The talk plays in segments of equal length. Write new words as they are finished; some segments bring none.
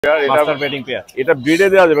Master breeding pair. এটা ব্রিডে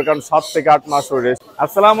দেওয়া যাবে কারণ 7 থেকে 8 মাস ওরে।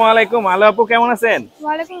 আসসালামু আলাইকুম, আলো আপু কেমন আছেন?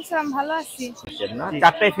 ওয়া আলাইকুম আসসালাম, ভালো আছি।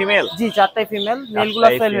 চারটাই ফিমেল? জি, চারটাই ফিমেল, মেলগুলো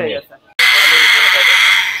সেল হয়ে গেছে।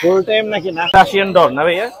 ফুল টাইম নাকি না? রাশিয়ান ডগ না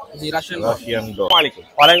ভাইয়া? জি, রাশিয়ান ডগ।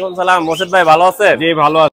 ওয়ালাইকুম সালাম, মোর্শেদ ভাই ভালো আছেন? জি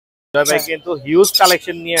ভালো আছে। জয় ভাই কিন্তু হিউজ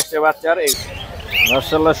কালেকশন নিয়ে আসছে বাচ্চার।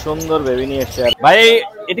 মাশাআল্লাহ সুন্দর বেবি নিয়ে আসছে। ভাই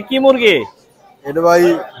এটা কি মুরগি? এটা ভাই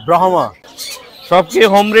ব্রাহ্মা। সব কি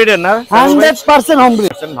হোম ব্রিডের না? 100% হোম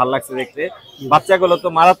ব্রিড। ভালো লাগছে দেখতে। বাচ্চাগুলো তো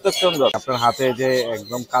মারাত্মক সুন্দর। আপনার হাতে যে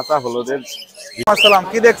একদম কাঁচা হলুদের। আসসালাম,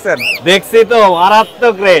 কি দেখছেন? দেখছি তো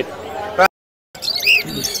মারাত্মক রেট।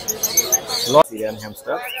 লসিয়ান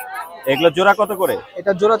হ্যামস্টার। এগুলো জোড়া কত করে?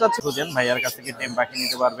 এটা জোড়া চাচ্ছে বুঝেন ভাইয়ার কাছ থেকে টেম পাখি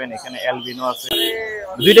নিতে পারবেন। এখানে অ্যালবিনো আছে।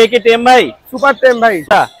 দুইটাই কি টেম ভাই? সুপার টেম ভাই।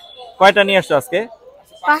 কয়টা নিয়ে আসছো আজকে?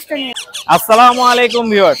 5টা নিয়ে। আসসালামু আলাইকুম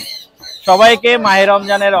ভিউয়ার্স, সবাইকে মাহে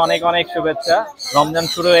রমজানের অনেক অনেক শুভেচ্ছা। রমজান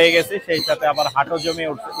শুরু হয়ে গেছে, সেই সাথে আবার হাটও জমে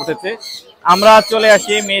উঠেছে। আমরা চলে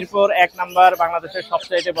আসি মিরপুর 1 নাম্বার বাংলাদেশের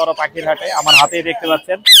সবচেয়ে বড় পাখির হাটে। আমার হাতেই দেখতে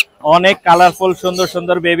পাচ্ছেন অনেক কালারফুল সুন্দর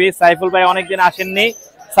সুন্দর বেবি। সাইফুল ভাই অনেকদিন আসেননি,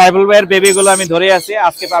 সাইফুল ভাইয়ের বেবিগুলো আমি ধরে আছি।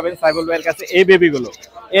 আজকে পাবেন সাইফুল ভাইয়ের কাছে এই বেবিগুলো।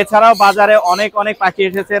 এছাড়াও বাজারে অনেক অনেক পাখি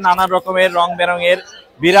এসেছে, নানান রকমের রং বেরঙের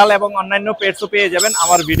বিড়াল এবং অন্যান্য পেটসও পেয়ে যাবেন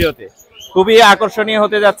আমার ভিডিওতে। খুবই আকর্ষণীয়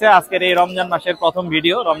হতে যাচ্ছে আজকের এই রমজান মাসের প্রথম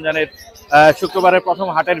ভিডিও, রমজানের শুক্রবারের প্রথম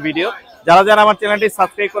হাটের ভিডিও। যারা যারা আমার চ্যানেলটি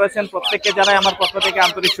সাবস্ক্রাইব করেছেন প্রত্যেককে জানাই আমার পক্ষ থেকে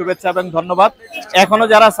আন্তরিক শুভেচ্ছা এবং ধন্যবাদ। এখনো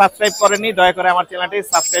যারা সাবস্ক্রাইব করেননি দয়া করে আমার চ্যানেলটি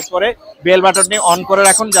সাবস্ক্রাইব করে বেল বাটনটি অন করে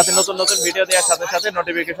রাখুন, যাতে নতুন নতুন ভিডিও দেওয়ার সাথে সাথে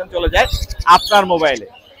নোটিফিকেশন চলে যায় আপনার মোবাইলে।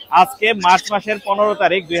 আজকে মার্চ মাসের 15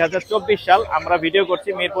 তারিখ 2024 সাল। আমরা ভিডিও করছি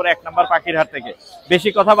মিরপুর 1 নাম্বার পাখির হাট থেকে। বেশি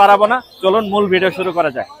কথা বাড়াবো না, চলুন মূল ভিডিও শুরু করা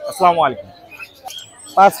যাক। আসসালামু আলাইকুম।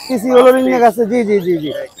 5 পিস ইয়েলো রিং এর কাছে। জি জি জি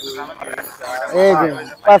জি, এই যে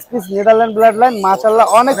 5 পিস নেদারল্যান্ড ব্লাড লাইন। মাশাআল্লাহ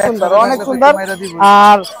অনেক সুন্দর, অনেক সুন্দর।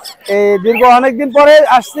 আর এই দীর্ঘ অনেকদিন পরে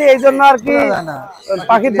আসছি, এই জন্য আর কি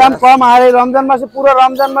পাখির দাম কম। আর এই রমজান মাসে পুরো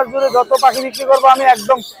রমজান মাস জুড়ে যত পাখি বিক্রি করবো আমি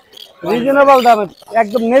একদম রিজনেবল দামে,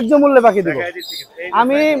 একদম ন্যায্য মূল্যে পাখি দেবো।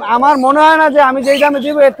 আমার মনে হয় না যে আমি যেই দামে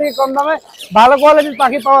দিব এর থেকে কম দামে ভালো কোয়ালিটির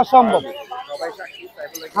পাখি পাওয়া সম্ভব।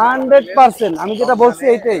 100% আমি যেটা বলছি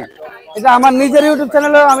এইটাই। এটা আমার নিজের ইউটিউব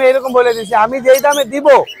চ্যানেলেও আমি এরকম বলে দিচ্ছি, আমি যেই দামে দিব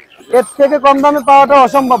এর থেকে কম দামে পাওয়াটা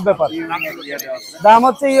অসম্ভব ব্যাপার। দাম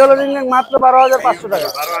হচ্ছে ইয়েলো রিং মাত্র 12,500 টাকা।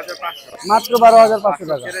 মাত্র 12,500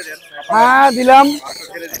 টাকা। হ্যাঁ দিলাম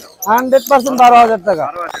 100% 12,000 টাকা।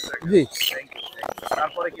 জি,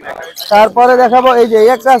 তারপরে দেখাবো এই যে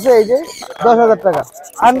একটা আছে, এই যে 10,000 টাকা।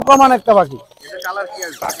 আনকমন একটা পাখি।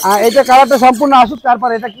 এটা কালারটা সম্পূর্ণ আসুক,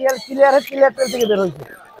 তারপরে এটা ক্লিয়ার টেল থেকে বের হয়েছে।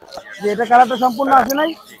 যে এটা কালারটা সম্পূর্ণ আসে নাই,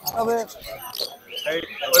 তবে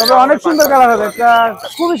অনেক সুন্দর কালার হবে। একটা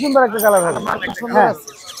খুবই সুন্দর একটা কালার হবে।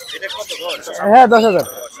 হ্যাঁ 10,000।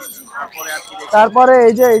 তারপরে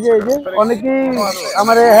এই যে অনেকেই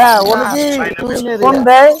আমার অনেকেই ফোন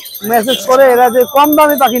দেয়, মেসেজ করে এরা যে কম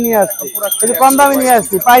দামি পাখি নিয়ে আসছে। এই যে কম দামি নিয়ে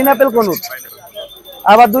আসছি পাইনাপেল কনুর,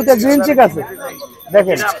 আবার 2টা গ্রিন চিক আছে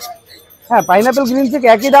দেখেন। হ্যাঁ পাইনাপেল গ্রিন চিক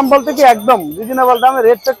একই দাম বলতে কি একদম রিজনেবল দামে।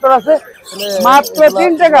 রেড ফ্যাক্টর আছে মাত্র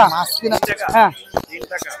 3 টাকা। হ্যাঁ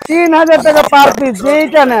 3,000 টাকা পার পিস।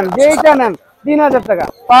 যেইটা নেন 3,000 টাকা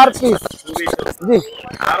পার পিস। জি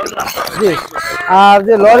জি। আর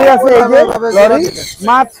যে লরি আছে, এই যে লরি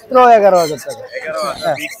মাত্র 11,000 টাকা।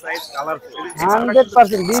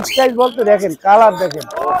 100% বিগ সাইজ বলতে দেখেন কালার দেখেন,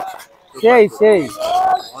 সেই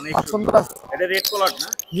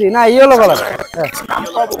জি না ইয়েলো কালার।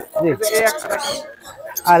 জি,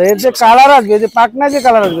 আর এর যে কালার আসবে, যে পাকনা যে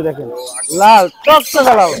কালার আসবে দেখেন, লাল টকটকে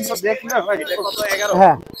কালার।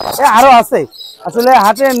 হ্যাঁ আরো আছে, আসলে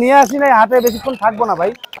হাটে নিয়ে আসি নাই, হাটে বেশিক্ষণ থাকবো না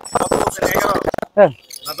ভাই। হ্যাঁ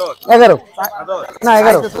 11 না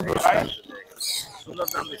 11।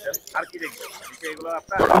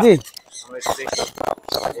 জি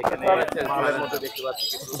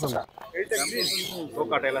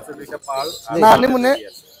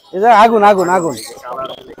আগুন আগুন আগুন।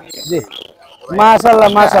 জি মাশাআল্লাহ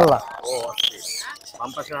মাশাআল্লাহ।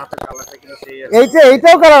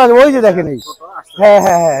 এইটাও কালার আসবে, ওই যে দেখেন এই। হ্যাঁ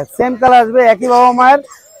সেম কালার আসবে, একই বাবা মায়ের।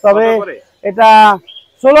 তবে এটা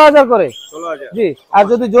 16,000 করে। জি, আর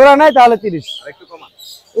যদি জোড়া নেয় তাহলে 30।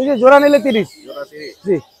 এই যে জোড়া নিলে 30।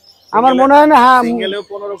 জি আমার মনে হয় না। হ্যাঁ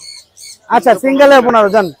আচ্ছা সিঙ্গেলেও 15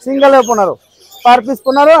 যান, সিঙ্গেলেও 15 পার পিস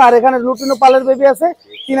 15। আর এখানে লুটিনো পালের বেবি আছে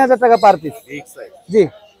 3,000 টাকা পার পিস। জি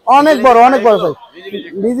অনেক বড় সাইজ।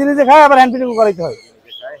 নিজে নিজে খায়, আবার হ্যান্ড ফিডিং করাইতে হয়।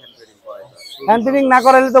 হ্যান্ড ফিডিং না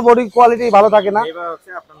করাইলে তো বডি কোয়ালিটি ভালো থাকে না।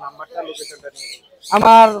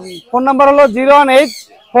 আমার ফোন নাম্বার হলো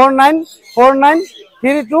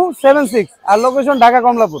 01849493276 আর লোকেশন ঢাকা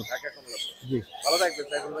কমলাপুর। জি ভালো থাকবেন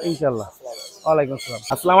ইনশাআল্লাহ। ওয়ালাইকুম আসসালাম।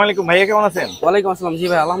 আসসালামু আলাইকুম ভাইয়া, কেমন আছেন? ওয়ালাইকুম আসসালাম। জি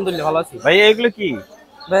ভাই আলহামদুলিল্লাহ ভালো আছি। ভাইয়া এগুলো কি?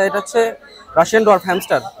 ভাই এটা হচ্ছে রাশিয়ান ডোয়ার্ফ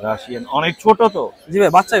হ্যামস্টার। রাশিয়ান, অনেক ছোট তো। জি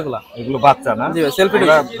ভাই বাচ্চা এগুলা। এগুলো বাচ্চা না? জি ভাই সেলফি।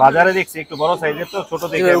 আমরা বাজারে দেখছি একটু বড় সাইজের, তো ছোট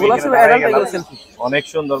দেখে এগুলো আছে অ্যাডাল্ট, এগুলো সেলফি। অনেক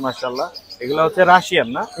সুন্দর মাশাআল্লাহ। এগুলো হচ্ছে রাশিয়ান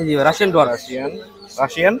না? জি ভাই রাশিয়ান ডোয়ার্ফ।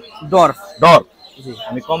 Russian dwarf. ডর। জি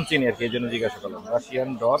আমি কম চিনি আর কি, এই জন্য জিজ্ঞাসা করলাম। রাশিয়ান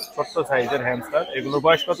ডর, ছোট্ট সাইজের হ্যামস্টার। এগুলোর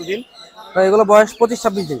বয়স কতদিন? ভাই এগুলো বয়স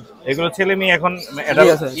 25-26 দিন। এগুলো ছেলে মেয়ে এখন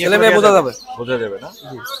ছেলে মেয়ে বোঝা যাবে। বোঝা যাবে না?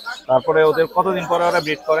 তারপরে ওদের কতদিন পরে ওরা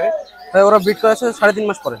ব্রিড করে? ভাই ওরা ব্রিড করে আছে 3.5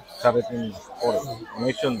 মাস পরে। 3.5 মাস পরে।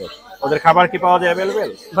 অনেক সুন্দর। ওদের খাবার কি পাওয়া যায়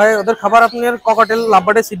অ্যাভেলেবেল? ভাই ওদের খাবার আপনার ককাটেল,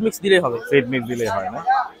 লাভবার্ডের সিড মিক্স দিলেই হবে। সিড মিক্স দিলেই হয় না?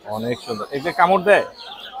 অনেক সুন্দর। এগুলো কামড় দেয়?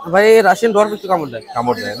 ভাই রাশিয়ান ডোয়ার্ফ একটু কামড় দেয়।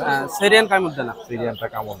 কামড় দেয় না? সিরিয়ান কামড় দেয় না। সিরিয়ানটা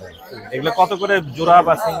কামড় দেয়। এগুলো কত করে জোড়া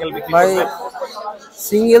বা সিঙ্গেল বিক্রি ভাই করবে?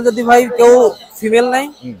 সিঙ্গেল যদি ভাই কেউ ফিমেল নাই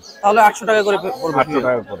তাহলে 800 টাকা করে পড়বে। 800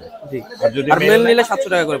 টাকা করে। জি। আর যদি আর মেল নিলে 700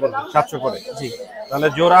 টাকা করে পড়বে। 700 করে। জি। তাহলে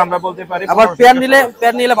জোড়া আমরা বলতে পারি। আবার পেয়ার নিলে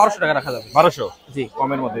 1200 টাকা রাখা যাবে। 1200? জি।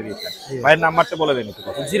 কমের মধ্যে দিয়েছে। ভাইয়ের নাম্বারটা বলে দেন একটু।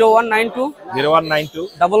 0192 0192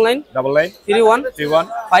 99 99 31 31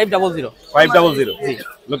 500। 500। জি।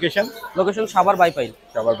 লোকেশন? লোকেশন সাভার বাইপাইল।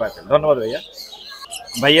 সবার পাশে। ধন্যবাদ ভাইয়া।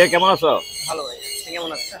 ভাইয়া কেমন আছো? ভালো ভাই, কেমন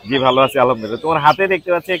আছেন? জি ভালো আছি আলহামদুলিল্লাহ। তোমার হাতে দেখতে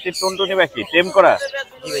পাচ্ছি একটি টুনটুনি পাখি, টেম করা।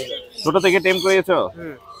 জি ভাই। ছোট থেকে টেম করেছো?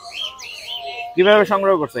 কিভাবে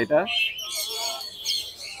সংগ্রহ করছো এটা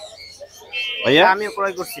ভাইয়া? আমিও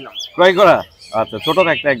ক্রয় করছিলাম। ক্রয় করা? আচ্ছা, ছোট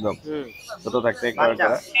থাকতে একদম। ছোট থাকতে ক্রয়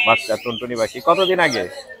করা বাচ্চা টুনটুনি পাখি। কতদিন আগে?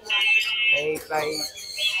 এই প্রায়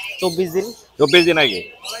 24 দিন। 24 দিন আগে।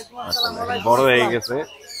 আচ্ছা, বড় হয়ে গেছে।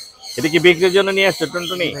 এটা কি বিক্রির জন্য নিয়ে আসছো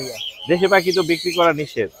টুনটুনি? দেশি পাখি তো বিক্রি করা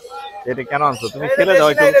নিষেধ, এটা কেন আনছো? তুমি ছেড়ে দাও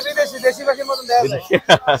একটু। দেশি পাখির মতন দেখা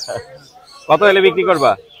যায়। কত হলে বিক্রি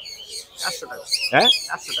করবা? 400 টাকা। হ্যাঁ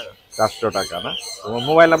 400 টাকা। 400 টাকা না? তোমার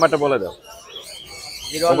মোবাইল নাম্বারটা বলে দাও।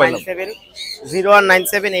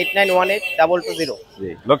 019789182220। জি।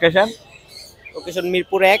 লোকেশন? লোকেশন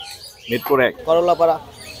মিরপুর 1, মিরপুর 1, করলাপাড়া।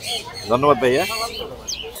 ধন্যবাদ ভাইয়া।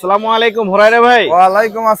 আসসালামু আলাইকুম হুরায়রা ভাই।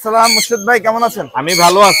 ওয়ালাইকুম আসসালাম মুর্শিদ ভাই, কেমন আছেন? আমি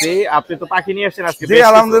ভালো আছি। আপনি তো পাখি নিয়ে আসছেন আজকে? জি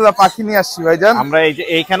আলহামদুলিল্লাহ, পাখি নিয়ে আসছি ভাইজান। আমরা এই যে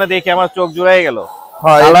এইখানে দেখে আমার চোখ জুড়াই গেল।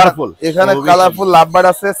 হয় কালারফুল। এখানে কালারফুল লাভবার্ড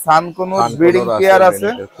আছে, সানকুনুর ব্রিডিং পেয়ার আছে,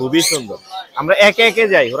 খুবই সুন্দর। আমরা একে একে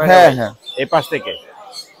যাই হুরায়রা হ্যাঁ ভাই। হ্যাঁ। এই পাশ থেকে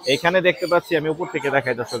এখানে দেখতে পাচ্ছি, আমি উপর থেকে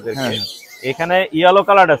দেখাই দর্শকদেরকে। এখানে ইয়েলো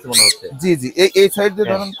কালার আছে মনে হচ্ছে। জি জি, এই সাইড দিয়ে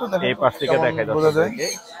ধরুন তো, এই পাশ থেকে দেখাই বোঝা যায়। দর্শকদেরকে।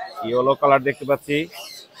 ইয়েলো কালার দেখতে পাচ্ছি,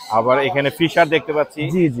 আবার এখানে ফিশার দেখতে পাচ্ছি।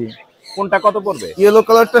 জি জি। কোনটা কত পড়বে? ইয়েলো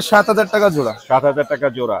কালারটা 7000 টাকা জোড়া, 7000 টাকা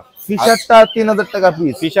জোড়া। ফিশারটা 3000 টাকা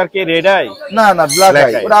পিস। ফিশার কি রেড আই? না না, ব্ল্যাক Black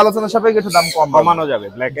আই। eye। ওটা আলোচনা সাপেক্ষে একটু দাম কমানো যাবে।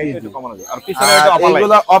 ব্ল্যাক আই একটু কমানো যাবে। আর পিছনে এটা অপালাইন।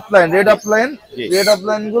 এগুলা অফলাইন, রেড অফলাইন। জি। রেড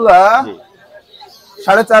অফলাইন গুলা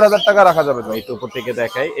 4500 টাকা রাখা যাবে। একটু উপর থেকে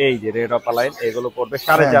দেখাই, এই যে রেড অপালাইন, এগুলো পড়বে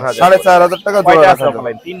 4500। 4500 টাকা জোড়া কয়টা রাখা আছে যাবে?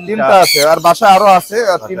 অপালাইন? তিনটা আছে, আর বাসা আরো আছে,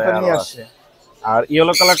 আর তিনটা নিয়ে আসছে। আর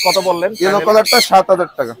ইয়েলো কালার কত বললেন? ইয়েলো কালারটা 7000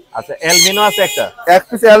 টাকা। আচ্ছা, এলবিনো আছে একটা? এক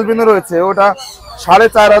পিস অ্যালবিনো রয়েছে, ওটা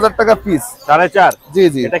 4500 টাকা পিস। 4.5? জি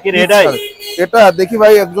জি। এটা কি রেড আই? এটা দেখি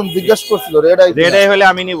ভাই, একজন জিজ্ঞাসা করছিল রেড আই। রেড আই হলে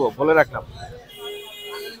আমি নিব, বলে রাখলাম।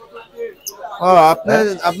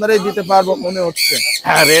 আপনারাই দিতে পারবো মনে হচ্ছে।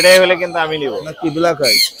 হ্যাঁ, রেড আই হলে কিন্তু আমি নিব। নাকি ব্ল্যাক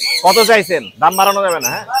আই? কত চাইছেন? দাম বাড়ানো যাবে না?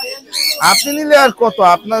 হ্যাঁ, আপনি নিলে আর কত,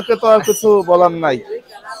 আপনাকে তো আর কিছু বলার নাই,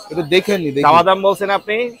 একটু দেখে নি। দামা দাম বলছেন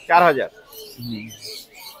আপনি 4000।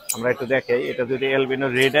 আমরা একটু দেখাই, এটা যদি এলবিনো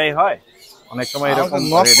রেড আই হয়, অনেক সময় এরকম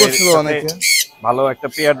নক red করছিল এর সাথে অনেকে। ভালো একটা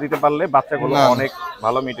পেয়ার দিতে পারলে বাচ্চাগুলো না। অনেক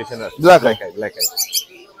ভালো মিউটেশন আসে। Black eye। Black eye.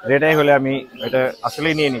 Red eye হলে আমি এটা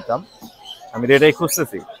আসলেই নিয়ে নিতাম। আমি রেড আই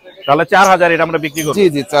খুঁজতেছি। তাহলে 4000 এটা আমরা বিক্রি করব। জি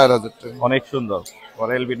জি, 4000 টাকা। অনেক সুন্দর। আর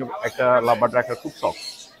এলবিনো একটা লাভবার্ড রাখা খুব শখ।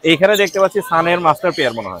 এইখানে দেখতে পাচ্ছি সানের মাস্টার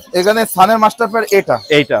পেয়ার মনে হয়। এখানে সানের মাস্টার পেয়ার এটা।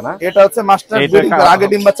 এইটা না? এটা হচ্ছে মাস্টার এইটা ব্রিডিং, আগে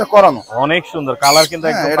ডিম বাচ্চা করানো। অনেক সুন্দর কালার, কিন্তু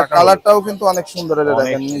একদম এটা পাকা। কালারটাও কিন্তু অনেক সুন্দর, এটা অনেক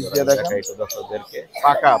দেখেন, নিচ সুন্দর। দিয়ে দেখেন। দেখাই একটু দর্শকদেরকে।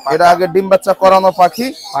 পাকা এটা আগে ডিম বাচ্চা করানো পাখি।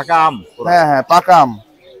 পাকা আম পুরো। হ্যাঁ হ্যাঁ, পাকা আম।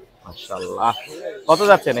 মাশাআল্লাহ। কত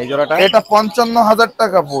যাচ্ছেন এই জোড়াটা? এটা 55000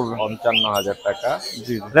 টাকা পড়বে। 55000 টাকা।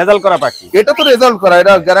 জি, রেজাল্ট করা পাখি। এটা তো রেজাল্ট করা,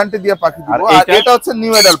 এটা গ্যারান্টি দিয়ে পাখি দিব। আর এটা? এটা হচ্ছে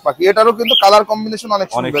নিউ এডাল্ট পাখি, এটারও কিন্তু কালার কম্বিনেশন অনেক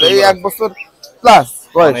অনেক সুন্দর। এই সুন্দর। 1 বছর প্লাস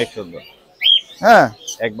বয়স। অনেক সুন্দর। হ্যাঁ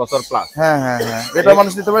 1 বছর প্লাস। হ্যাঁ হ্যাঁ হ্যাঁ, এটা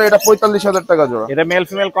মানুষ দিতে পারে। এটা 45000 টাকা জোড়া। এটা মেল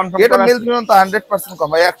ফিমেল কনফার্ম এটা করা? মেল ফিমেল তো 100% কম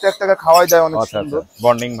ভাই, একটা টাকা খাওয়াই দেয়, অনেক আচ্ছা সুন্দর। আচ্ছা,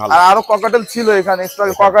 বন্ডিং ভালো। আর আরো ককাটেল ছিল এখানে, একটু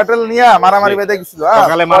আগে ককাটেল নিয়ে মারামারি বেঁধে গেছিল।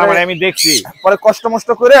 সকালে মারামারি আমি দেখছি। পরে কষ্ট মষ্ট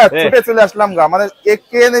করে ছুটে চলে আসলাম গা, মানে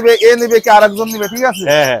কে নেবে, এ নেবে কি আরেকজন নেবে, ঠিক আছে।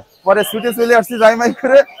 হ্যাঁ হ্যাঁ। পরে ছুটে চলে আসছি জাইমাই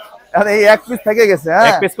করে, আর এই এক পিস থেকে গেছে। হ্যাঁ,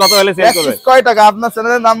 এক পিস কত হলে সেল এক করবে? পিস কয় টাকা? আপনার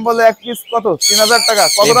চ্যানেলের নাম বলে এক পিস কত? 3000 টাকা।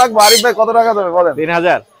 কত রাখবো আরিফ ভাই, কত টাকা দেবে বলেন?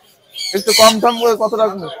 3000। একটু কম টম করে কত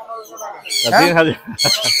রাখবো? 3000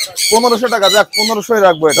 1500 টাকা, যাক 1500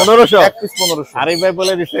 রাখবো এটা। 1500 এক পিস 1500। আরিফ ভাই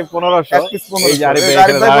বলে দিছে 1500। এক পিস 1500। এই যে আরিফ ভাই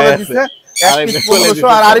আরিফ ভাই বলে দিছে এক আরিফ পিস ভাই বলে 1500।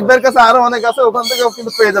 আর আরিফ ভাইয়ের কাছে আরো অনেক আছে, ওখান থেকেও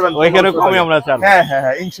কিন্তু পেয়ে যাবেন। ওইখানে কমই আমরা ছাড়ব। হ্যাঁ হ্যাঁ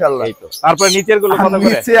হ্যাঁ, ইনশাআল্লাহ। এই তো। তারপর নিচের গুলো কত করে?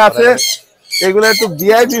 নিচে আছে এগুলো একটু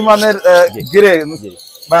ভিআইপি মানের গ্রে।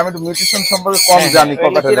 ভাই আমি একটু মিউটেশন সম্পর্কে কম জানি,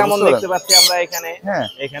 ককাটেল কেমন দেখতে পাচ্ছি আমরা এখানে। হ্যাঁ,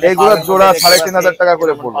 এখানে এগুলো জোড়া 3500 টাকা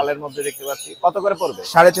করে পড়বে। পালের মধ্যে দেখতে পাচ্ছি কত করে পড়বে?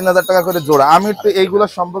 3500 টাকা করে জোড়া। আমি একটু এইগুলো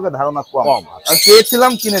সম্পর্কে ধারণা কম, আর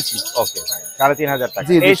পেয়েছিলাম, কিনেছি। ওকে ফাইন, 3500 টাকা।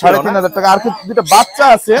 জি জি, 3500 টাকা। আর কি দুটো বাচ্চা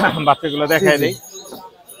আছে, বাচ্চাগুলো দেখাই দেই।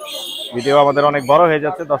 ভিডিও আমাদের অনেক বড় হয়ে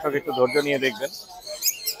যাচ্ছে, দর্শক একটু ধৈর্য নিয়ে দেখবেন।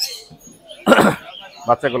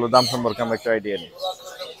 বাচ্চাগুলোর দাম সম্পর্কে আমরা একটু আইডিয়া নিই।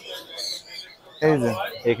 এই যে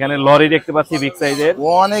এখানে লরি দেখতে পাচ্ছি বিগ সাইজের,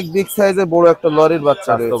 অনেক বিগ সাইজের বড় একটা লরির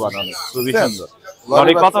বাচ্চা রয়েছে। বানানো খুবই সুন্দর।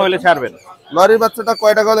 লরি কত হলে ছাড়বেন? লরির বাচ্চাটা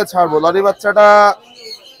কয় টাকা হলে ছাড়বো? লরির বাচ্চাটা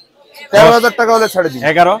 13000 টাকা হলে ছেড়ে দিই।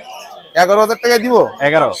 11000 টাকায় দিব।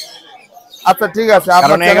 11। আচ্ছা ঠিক আছে,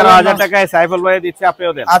 কারণ 11000 টাকায় সাইফুল ভাই দিচ্ছে,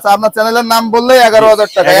 আপনিও দেন। আচ্ছা, আপনার চ্যানেলের নাম বললেই 11000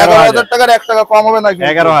 টাকা। 11000 টাকার 1 টাকা কম হবে না।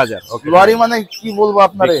 11000। ওকে। লরি মানে কি বলবো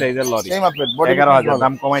আপনারে, বিগ সাইজের লরি। এই মাপের বডি। 11000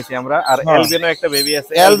 দাম কমাইছি আমরা। আর এলবিনো একটা বেবি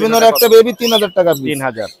আছে, এলবিনোর একটা বেবি 3000 টাকা পিস।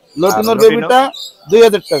 3000। লটিনোর বেবিটা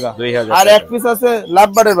 2000 টাকা। 2000। আর এক পিস আছে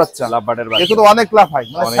লাভবার্ডের বাচ্চা। লাভবার্ডের বাচ্চা, এটা তো অনেক লাফায়,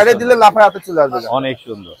 মানে ছেড়ে দিলে লাফায় হাতে চলে আসবে। অনেক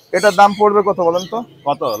সুন্দর। এটার দাম পড়বে কত বলেন তো?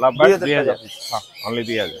 কত লাভবার্ড? 2000 হ্যাঁ, অনলি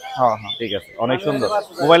 2000। হ্যাঁ হ্যাঁ, ঠিক আছে, অনেক সুন্দর।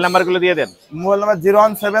 মোবাইল নাম্বারগুলো দিয়ে দেন। মোবাইল নাম্বার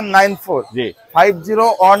 01794 জি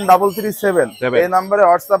 501337। এই নম্বরে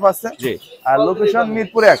হোয়াটসঅ্যাপ আছে। জি। আর লোকেশন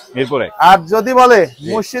মিরপুর 1। মিরপুরে। আর যদি বলে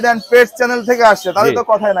মুর্শিদ এন্ড পেটস চ্যানেল থেকে আসছে, তাহলে তো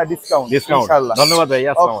কথাই না, ডিসকাউন্ট ইনশাআল্লাহ। ধন্যবাদ ভাই।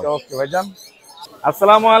 ওকে ওকে ভাইজান।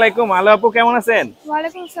 আসসালামু আলাইকুম। আলো আপু, কেমন আছেন?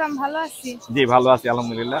 ওয়ালাইকুম আসসালাম, ভালো আছি। জি ভালো আছি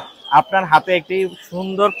আলহামদুলিল্লাহ। আপনার হাতে একটি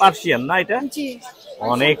সুন্দর পার্সিয়ান না এটা? জি।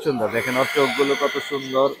 অনেক সুন্দর, দেখেন ওর চোখগুলো কত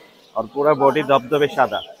সুন্দর, আর পুরো বডি ধবধবে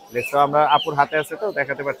সাদা। লেসটা আমরা আপুর হাতে আছে তো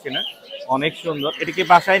দেখাতে পারছি না। অনেক সুন্দর। এটা কি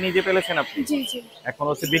বাসায় নিজে পেলেছেন আপনি? জি জি। এখন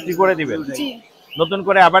হচ্ছে বিক্রি করে দিবেন? জি। নতুন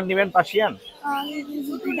করে আবার নিবেন পার্সিয়ান?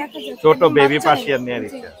 দেখা যাচ্ছে। ছোট বেবি পার্সিয়ান নিয়ে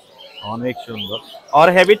নিচ্ছে। অনেক সুন্দর। আর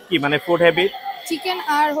হ্যাবিট কি, মানে ফুড হ্যাবিট? চিকেন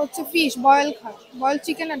আর হচ্ছে ফিশ, বয়েল খায়, বয়েল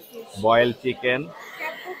চিকেন আর fish. Boil chicken,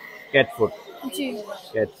 cat food. জি।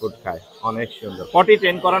 ক্যাট ফুড খায়। অনেক সুন্দর। পটি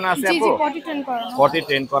ট্রেন করানো আছে জি আপু? জি, পটি ট্রেন করানো। পটি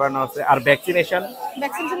ট্রেন করানো আছে। আর ভ্যাকসিনেশন?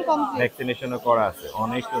 Vaccination complete. ভ্যাকসিনেশনও করা আছে।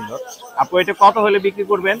 অনেক সুন্দর। আপু এটা কত হলে বিক্রি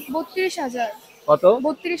করবেন? 32000। কত?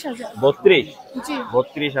 32000। 32? জি।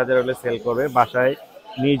 32000 হলে সেল করবে। বাসায়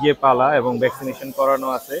নিজে পালা এবং ভ্যাকসিনেশন করানো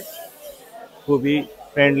আছে। খুবই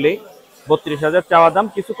ফ্রেন্ডলি। 32000 চাওয়া দাম,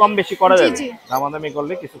 কিছু কম বেশি করা যাবে। দামাদামি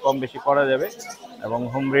করলে কিছু কম বেশি করা যাবে। এবং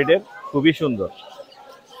হোম ব্রিডের, খুবই সুন্দর।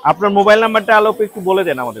 আপনার মোবাইল নাম্বারটা আলোপ একটু বলে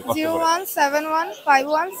দেন আমাদের।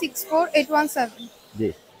 01715164817। জি।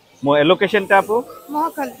 লোকেশনটা আপু?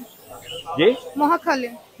 মহাখালী। জি মহাখালী।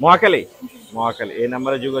 মহাখালী। মহাখালী। এই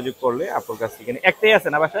নাম্বারে যোগাযোগ করলে আপুর কাছ থেকে একটাই আছে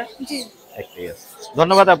না বাসায়? জি একটাই আছে।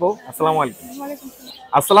 ধন্যবাদ আপু। আসসালামু আলাইকুম। ওয়ালাইকুম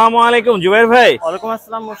আসসালাম। আসসালামু আলাইকুম জুবাইর ভাই। ওয়ালাইকুম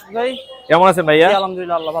আসসালাম মুর্শিদ ভাই, কেমন আছেন ভাইয়া?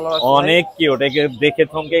 আলহামদুলিল্লাহ আল্লাহ ভালো রাখছে। অনেক কিউট, একে দেখে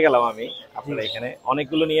থমকে গেলাম আমি। আপনারা এখানে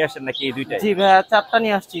অনেকগুলো নিয়ে আসেন নাকি? এই দুইটাই? জি ভাই, 4টা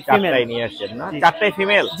নিয়ে আসছি। চারটাই নিয়ে আসছেন না? চারটাই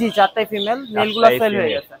ফিমেল? জি 4টাই ফিমেল, মেলগুলো সেল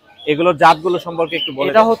হয়ে গেছে। এগুলোর জাতগুলো সম্পর্কে একটু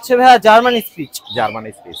বলেন। এটা হচ্ছে ভাই জার্মান স্পিচ। জার্মান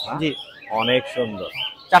স্পিচ না? জি। অনেক সুন্দর।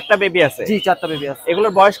 4টা বেবি আছে? জি 4টা বেবি আছে।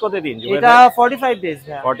 এগুলোর বয়স কত দিন? এটা 45 ডেজ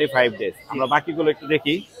ভাই। 45 ডেজ। আমরা বাকিগুলো একটু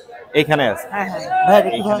দেখি। এখানে আছে। হ্যাঁ হ্যাঁ ভাই,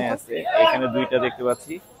 এখানে আছে। এখানে দুইটা দেখতে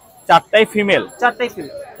পাচ্ছি। 4টাই ফিমেল? 4টাই ফিমেল।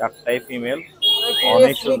 4টাই ফিমেল।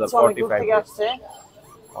 অনেক সুন্দর। 45 থেকে আসছে,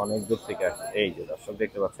 অনেক দূর থেকে আসছে। এই যে দর্শক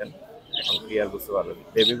দেখতে পাচ্ছেন, এখন ক্লিয়ার বুঝতে পারবেন।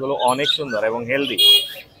 বেবিগুলো অনেক সুন্দর এবং হেলদি।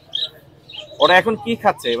 ওরা এখন কি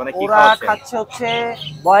খাচ্ছে, মানে কি ওরা খাচ্ছে? খাচ্ছে হচ্ছে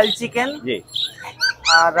বয়েল চিকেন জি।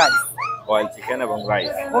 আর রাইস। বয়েল চিকেন এবং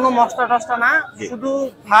রাইস। কোনো মশলা টসলা না, শুধু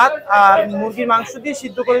ভাত আর মুরগির মাংস দিয়ে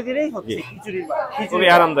সিদ্ধ করে দিলেই হচ্ছে খিচুড়ি। খুবই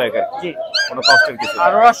আরামদায়ক আর কি। জি। কোনো কষ্টের কিছু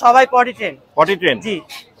আর ওরা সবাই পটি ট্রেন। Potty train? জি।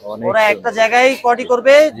 অনেক ওরা একটা জায়গায় পটি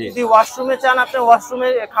করবে। যদি ওয়াশরুমে চান আপনি ওয়াশরুমে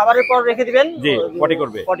খাবারের পর রেখে দিবেন। জি, পটি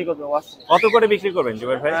করবে। পটি করবে ওয়াশরুম। কত করে বিক্রি করবেন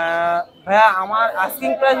জুবাইর ভাই? ভাইয়া আমার আস্কিং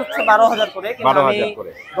প্রাইস হচ্ছে 12000 করে, কিন্তু আমি 12000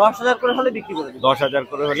 করে। 10000 করে হলে বিক্রি করে দিই। 10000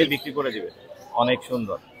 করে হলে বিক্রি করে দিবেন। অনেক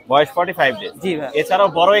সুন্দর। বয়স 45 ডেজ। জি ভাই। এছাড়াও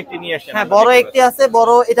বড় একটি নিয়ে আসেন? হ্যাঁ, বড় একটি আছে।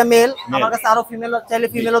 বড় এটা মেল। আমার কাছে আরো ফিমেল চাইলে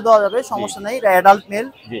ফিমেলও দেওয়া যাবে, সমস্যা নাই। এটা অ্যাডাল্ট মেল।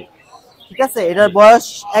 জি। ঠিক আছে, এটার বয়স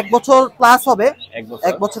 1 বছর প্লাস হবে।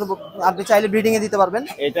 1 বছর। আপনি চাইলে ব্রিডিং এ দিতে পারবেন।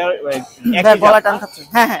 এটা একই গলা টান খাচ্ছে।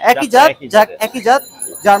 হ্যাঁ হ্যাঁ, একই জাত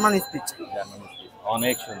জার্মান স্পিচ।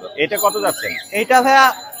 অনেক সুন্দর। এটা কত যাচ্ছেন? এইটা ভাইয়া,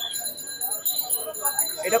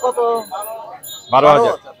 এটা কত?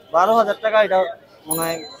 12000। 12000 টাকা। এটা মনে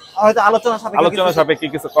হয় হয়তো আলোচনা সাপেক্ষে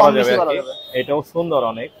কিছু করা যাবে আর কি। এটাও সুন্দর,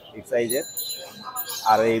 অনেক বিগ সাইজের।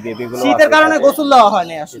 আর এই বেবিগুলো শীতের কারণে গোসল দেওয়া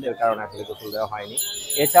হয়নি আসলে। শীতের কারণে আসলে গোসল দেওয়া হয়নি।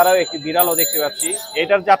 এছাড়াও একটি বিড়ালও দেখতে পাচ্ছি।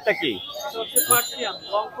 এটার জাতটা কি?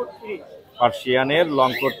 পার্সিয়ানের লং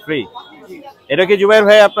কোট ফ্রি। এটা কি জুবাইর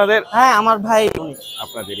ভাই আপনাদের? হ্যাঁ আমার ভাই উনি।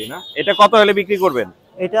 আপনাদেরই না? এটা কত হলে বিক্রি করবেন?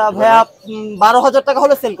 এটা ভাইয়া 12,000 টাকা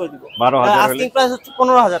হলে সেল করে দিব। 12,000 হলে? আস্কিং প্রাইস হচ্ছে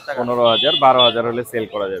 15,000 টাকা। 15,000 12,000 হলে সেল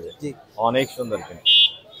করা যাবে। জি অনেক সুন্দর কিন্তু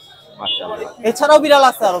মাশাআল্লাহ। এছাড়াও বিড়াল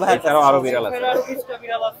আছে আরো ভাই। এছাড়াও আরো বিড়াল আছে।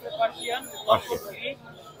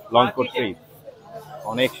 লং কোট ফ্রি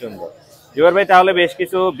অনেক সুন্দর। জুবাইর ভাই তাহলে বেশ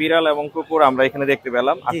কিছু বিড়াল এবং কুকুর আমরা এখানে দেখতে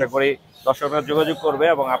পেলাম। আশা করি দর্শকরা যোগাযোগ করবে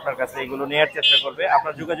এবং আপনার কাছে এগুলো নেওয়ার চেষ্টা করবে।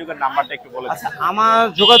 আপনার যোগাযোগের নাম্বারটা একটু বলে দিন। আচ্ছা আমার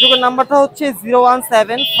যোগাযোগের নাম্বারটা হচ্ছে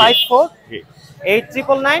 01754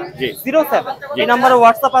 89907। এই নম্বরে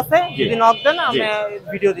হোয়াটসঅ্যাপ আছে, যদি নক দেন আমি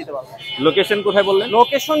ভিডিও দিতে পারবো। লোকেশন কোথায় বললেন?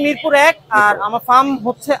 লোকেশন মিরপুর 1 আর আমার ফার্ম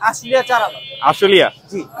হচ্ছে আশুলিয়া চারাবাগ। আশুলিয়া?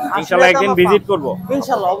 জি ইনশাআল্লাহ একদিন ভিজিট করব।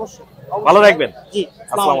 ইনশাআল্লাহ অবশ্যই। ভালো থাকবেন। জি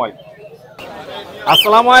আসসালামু আলাইকুম।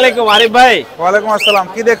 আসসালামু আলাইকুম আরিফ ভাই। ওয়ালাইকুম আসসালাম,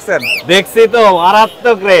 কি দেখছেন? দেখছি তো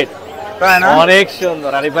মারাত্মক গ্রেট, তাই না? অনেক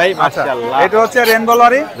সুন্দর আরিফ ভাই মাশাআল্লাহ। এটা হচ্ছে রেইনবো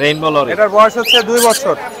লরি। Rainbow lorry. এটার বয়স হচ্ছে 2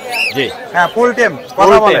 বছর। জি হ্যাঁ ফুল টাইম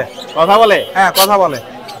কথা বলে। কথা বলে? হ্যাঁ কথা বলে।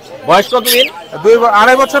 বয়স কতদিন?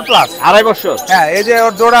 2.5 বছর প্লাস। 2.5 বছর। হ্যাঁ এই যে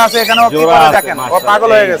ওর জোড়া আছে এখানে, ও কি করে দেখেন, ও পাগল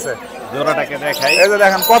হয়ে গেছে। জোড়াটাকে দেখাই, এই যে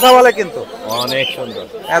দেখেন কথা বলে কিন্তু অনেক সুন্দর।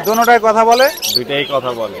 হ্যাঁ দুটোটাই কথা বলে, দুইটাই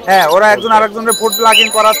কথা বলে। হ্যাঁ ওরা একজন আরেকজনের ফুড প্লাগিং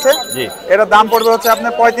করাচ্ছে। জি এটার দাম পড়বে হচ্ছে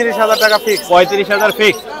আপনার 35,000 টাকা ফিক্স। 35,000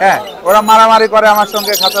 ফিক্স। হ্যাঁ ওরা মারামারি করে আমার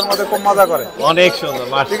সঙ্গে, খাঁচার মধ্যে খুব মজা করে। অনেক সুন্দর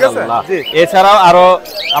ঠিক আছে মাশাআল্লাহ। জি। এছাড়াও আরো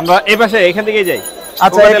আমরা এই পাশে এখান থেকে যাই।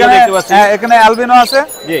 আচ্ছা এখানে হ্যাঁ এখানে অ্যালবিনো আছে।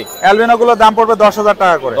 জি অ্যালবিনো গুলো দাম পড়বে 10,000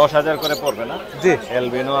 টাকা করে। 10,000 করে পড়বে না? জি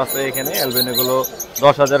অ্যালবিনো আছে এখানে, অ্যালবিনো গুলো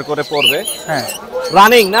 10,000 করে পড়বে। হ্যাঁ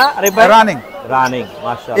রানিং না? আরে ভাই রানিং রানিং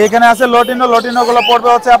মাশাআল্লাহ। এখানে আছে লটিনো। লটিনো গুলো পড়বে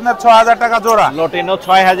হচ্ছে আপনার 6,000 টাকা জোড়া। লটিনো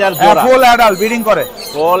 6,000 জোড়া। ফুল অ্যাডাল্ট ব্রিডিং করে।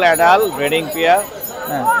 Full adult breeding pair.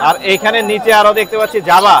 হ্যাঁ আর এখানে নিচে আরো দেখতে পাচ্ছি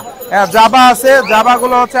জাবা। হ্যাঁ জাবা আছে। জাবা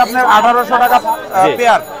গুলো হচ্ছে আপনার 1800 টাকা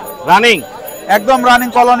পেয়ার। রানিং একদম রানিং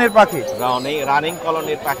কলোনির পাখি। রানিং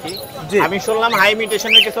কলোনির পাখি। জি। আমি শুনলাম হাই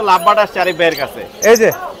মিউটেশনের কিছু লাভবার্ড আসছে আরিফ ভাইয়ের কাছে। এই যে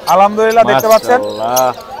আলহামদুলিল্লাহ দেখতে পাচ্ছেন,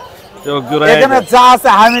 মাশাআল্লাহ চোখ জুড়ায় এখানে যা আছে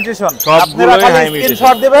হাই মিউটেশন। আপনারা সবগুলোই খালি হাই মিউটেশন।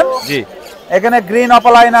 স্ক্রিনশট দিবেন। জি এখানে গ্রিন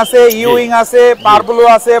অপালাইন আছে, ইউইং আছে, পার্পলু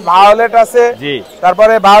আছে, ভায়োলেট আছে। জি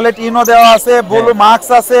তারপরে ভায়োলেট ইনো দেওয়া আছে, ব্লু মার্কস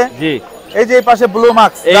আছে। জি এই যে এই পাশে ব্লু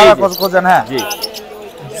মার্কস এই যারা যে। খোঁজেন। হ্যাঁ জি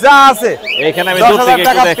যা আছে এখানে আমি 10,000 দূর থেকে একটু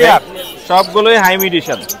টাকা দেখাই, পেয়ার। সবগুলোই হাই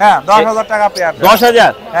মিউটেশন। হ্যাঁ 10,000 টাকা পেয়ার।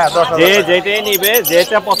 10,000? হ্যাঁ 10,000 যে যেটাই নিবে,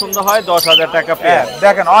 যেটা পছন্দ হয় 10,000 টাকা পেয়ার।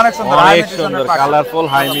 দেখেন অনেক সুন্দর হাই অনেক মিউটেশনের সুন্দর পাখি। কালারফুল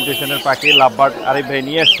হাই মিউটেশনের পাখি লাভবার্ড আরিফ ভাই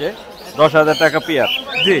নিয়ে আসছে। 10,000 টাকা পেয়ার।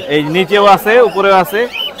 জি এই নিচেও আছে, উপরেও আছে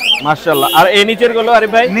মাশাআল্লাহ। আর এই নিচের গুলো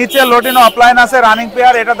আরিফ ভাই? নিচে লটিনো অফলাইন আছে রানিং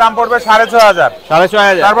পেয়ার, এটা দাম পড়বে 6,500।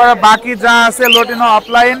 6,500। তারপরে বাকি যা আছে লটিনো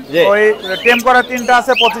অফলাইন, জি। ওই টেম করা তিনটা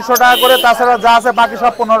আছে 2,500 টাকা করে। তাছাড়া যা আছে বাকি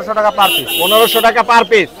সব 1,500 টাকা পার পিস। 1,500 টাকা পার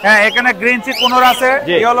পিস। হ্যাঁ এখানে গ্রিন চিক কোনর আছে,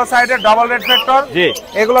 জি। ইয়েলো সাইডে ডাবল রেড ফ্যাক্টর। জি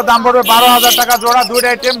এগুলো দাম পড়বে 12,000 টাকা জোড়া।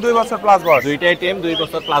 দুইটাই টেম 2 বছর প্লাস বয়স। দুইটাই টিম 2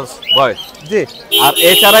 বছর প্লাস বয়স। জি আর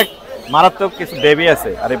এছাড়া মারাত্মক কিছু বেবি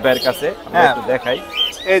আছে আরিফ ভাইয়ের কাছে, আমরা হ্যাঁ। একটু দেখাই।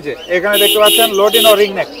 এই যে এখানে দেখতে পাচ্ছেন লটিনো রিং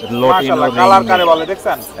নেক। মাশাআল্লাহ ring কালার neck। কারে বলে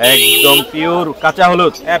দেখছেন? একদম পিওর কাঁচা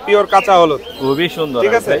হলুদ। হ্যাঁ পিওর কাঁচা হলুদ। খুবই সুন্দর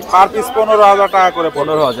ঠিক আরিফ আছে ভাই। পার পিস 15,000 টাকা করে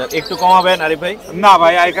পড়বে। 15,000 একটু কমাবেন আরিফ ভাই? না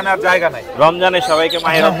ভাই এখানে আর জায়গা নাই। রমজানে সবাইকে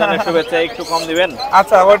মাহে রমজানের শুভেচ্ছা, একটু কম দিবেন।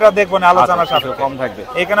 আচ্ছা ওইটা দেখবো না, আলোচনার আচ্ছা, সাথে একটু কম থাকবে।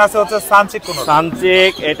 এখানে আছে হচ্ছে সানচিক কোন।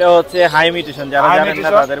 সানচেক এটা হচ্ছে হাই মিউটেশন, যারা High জানেন না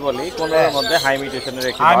mutation। তাদের বলি, কোনের মধ্যে হাই মিউটেশনের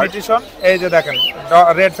একটি হাই মিউটেশন। এই যে দেখেন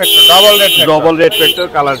red factor, double red factor. Double red factor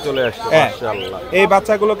colour চলে আসছে হ্যাঁ। মাশাআল্লাহ। এই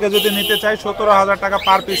বাচ্চাগুলোকে যদি নিতে চাই 17,000 টাকা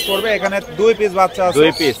পার পিস পড়বে। এখানে 2 পিস বাচ্চা আছে। 2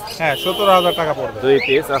 পিস। হ্যাঁ 17,000 টাকা পড়বে। 2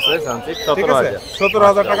 পিস আছে সানচেক ঠিক আছে 17,000।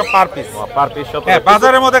 17,000 টাকা পার পিস। Per piece 17। হ্যাঁ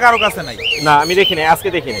বাজারের মধ্যে কারো কাছে নাই। না আমি দেখিনি, আজকে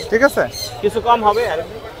দেখিনি। ঠিক আছে কিছু কম হবে আরিফ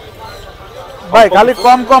ভাই খালি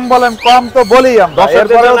কম কম বলেন, কম তো বলি আমরা। দর্শকদের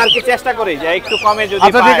এরপরেও- জন্য আর কি চেষ্টা করি যে একটু কমে যদি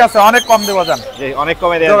আচ্ছা ঠিক পাই। আছে অনেক কম দেবো জান, যে অনেক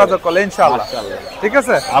কমে দেয়া যোগাযোগ যাবে। করলে ইনশাআল্লাহ। মাশাআল্লাহ। ঠিক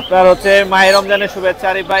আছে আপনার হচ্ছে মাহে রমজানের শুভেচ্ছা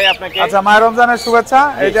আরিফ ভাই আপনাকে। আচ্ছা মায়ের রমজানের শুভেচ্ছা।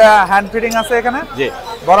 এই যে হ্যান্ড ফিডিং আছে এখানে জি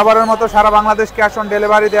বরাবরের মতো সারা বাংলাদেশ ক্যাশ অন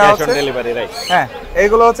ডেলিভারি দেওয়া ক্যাশ অন হচ্ছে। ডেলিভারি রাইট হ্যাঁ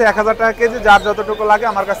এইগুলো হচ্ছে 1,000 টাকা কেজি, যার যতটুকু লাগে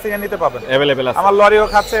আমার কাছ থেকে নিতে পাবেন। अवेलेबल আছে। আমার লরিও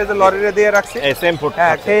খাচ্ছে, এই যে লরিরে দিয়ে রাখছি। এই সেম ফুড।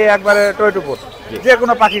 হ্যাঁ খেয়ে একবারে টয়টুপুর যে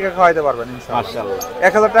কোনো পাখিকে খাওয়াইতে পারবেন ইনশাআল্লাহ। মাশাআল্লাহ।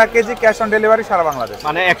 1,000 টাকা কেজি ক্যাশ অন ডেলিভারি সারা বাংলাদেশ।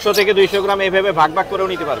 মানে 100 থেকে 200 গ্রাম এইভাবে ভাগ ভাগ করেও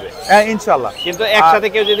নিতে পারবে। হ্যাঁ ইনশাআল্লাহ। কিন্তু একসাথে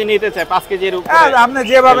কেউ যদি নিতে চায় 5 কেজি এর উপরে হ্যাঁ আপনি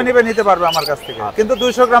যেভাবে নিবে নিতে পারবে আমার কাছ থেকে, কিন্তু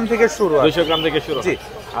 200 গ্রাম থেকে শুরু হয়। 200 গ্রাম থেকে শুরু। জি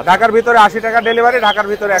ঢাকার ভিতরে 80 টাকা ডেলিভারি, ঢাকার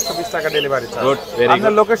ভিতরে 120 টাকা ডেলিভারি চার্জ। Good, very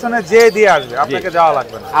আপনার good. লোকেশনে যে দিয়ে আসবে, আপনাকে যাওয়া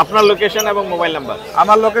লাগবে না। আপনার লোকেশন এবং মোবাইল নাম্বার?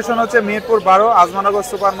 আমার লোকেশন হচ্ছে মিরপুর 12 আজমানগর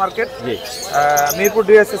সুপার মার্কেট, জি মিরপুর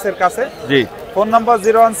ডিএসএস এর কাছে। জি ফোন নাম্বার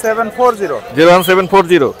 01740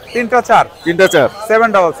 01740 3টা 4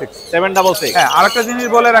 766 766। হ্যাঁ, আরেকটা জিনিস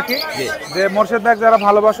বলে রাখি যে মোর্শেদ ভাই যারা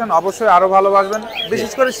ভালোবাসেন অবশ্যই আরো ভালোবাসবেন,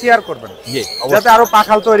 বিশেষ করে শেয়ার করবেন যাতে আরো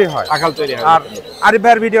পাখাল তৈরি হয়। আর আরিফ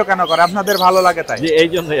ভাইয়ের ভিডিও কেন করে আপনাদের ভালো লাগে তাই। এই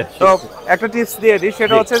জন্যই। তো একটা টিপস দিয়ে দিই,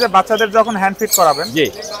 সেটা হচ্ছে যে বাচ্চাদের যখন হ্যান্ড ফিট করাবেন,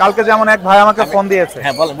 কালকে যেমন এক ভাই আমাকে ফোন দিয়েছে।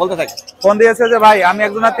 হ্যাঁ বলতে থাক। ফোন দিয়েছে যে ভাই আমি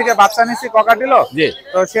একজনের থেকে বাচ্চা নিছি ককাটিলো,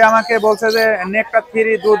 তো সে আমাকে বলছে যে নেকটা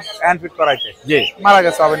 3 দুধ হ্যান্ড ফিট করাইতে, মারা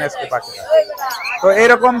গেছে অবিনাশকে পাখি। তো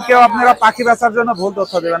এরকম কেউ আপনারা পাখি বেচার জন্য ভুল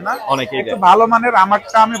তথ্য দেবেন না। একটু ভালো মানের,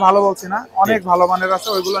 আমারটা আমি ভালো বলছি না, অনেক ভালো মানের আছে,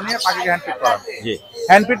 ওইগুলো নিয়ে পাখিকে হ্যান্ড ফিট করাবেন।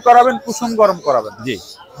 হ্যান্ড ফিট করাবেন, কুসুম গরম করাবেন,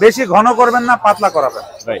 বেশি ঘন করবেন না, পাতলা করাবেন।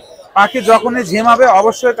 পাখি যখনই ঝিমাবে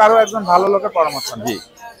অবশ্যই কারো একজন ভালো লোকের পরামর্শ নেন।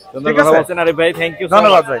 সুন্দর কথা বলছেন আরিফ ভাই, থ্যাংক ইউ।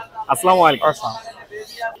 ধন্যবাদ ভাই। আসসালামু আলাইকুম।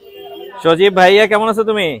 সজীব ভাইয়া কেমন আছো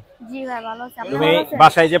তুমি? জি ভাই ভালো আছি। তুমি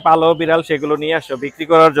বাসায় যে পালো বিড়াল সেগুলো নিয়ে আসো বিক্রি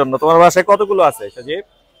করার জন্য। তোমার বাসায় কতগুলো আছে সজীব?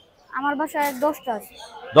 আমার বাসায় 10টা আছে।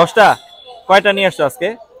 10টা? কয়টা নিয়ে আসছো আজকে?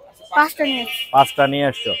 5টা নিয়ে আসছি। 5টা নিয়ে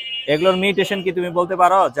আসছো। এগুলোর মিউটেশন কি তুমি বলতে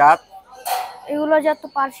পারো? জাত এগুলো জাত তো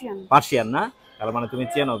পার্সিয়ান। পার্সিয়ান না? তার মানে তুমি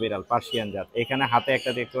চেনো বিড়াল, পার্সিয়ান জাত। এখানে হাতে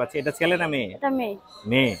একটা দেখতে পাচ্ছি, এটা ছেলে না মেয়ে? এটা মেয়ে।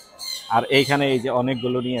 মেয়ে। আর এইখানে এই যে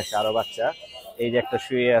অনেকগুলো নিয়ে আসে আরো বাচ্চা। এই যে একটা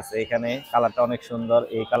শুয়ে আছে এখানে, কালারটা অনেক সুন্দর,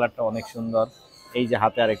 এই কালারটা অনেক সুন্দর। এই যে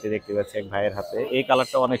হাতে আরেকটা দেখতে পাচ্ছি এক ভাইয়ের হাতে, এই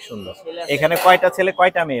কালারটা অনেক সুন্দর। এখানে কয়টা ছেলে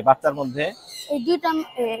কয়টা মেয়ে বাচ্চার মধ্যে? এই দুইটা,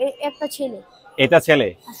 একটা ছেলে। এটা ছেলে,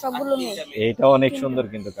 আর সবগুলো মেয়ে। এইটা অনেক সুন্দর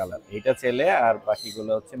কিন্তু কালার। এটা ছেলে আর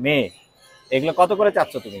বাকিগুলো হচ্ছে মেয়ে। এগুলো কত করে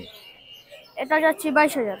চাচ্ছ তুমি? এটা যাচ্ছে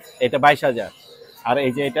 22,000। এটা 22,000। আর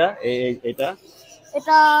এই যে এটা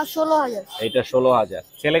এটা 16,000। এটা 16,000।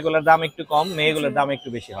 ছেলেগুলোর দাম একটু কম, মেয়েগুলোর দাম একটু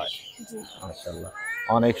বেশি হয়। জি মাশাআল্লাহ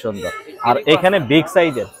অনেক সুন্দর। আর এখানে বিগ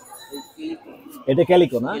সাইজের, এটা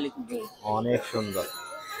ক্যালিকো না? অনেক সুন্দর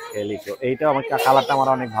ক্যালিকো। এইটা আমার কালারটা আমার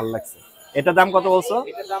অনেক ভালো লাগছে। এটার দাম কত বলছো?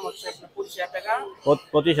 এটার দাম হচ্ছে 25,000 টাকা।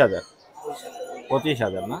 25,000।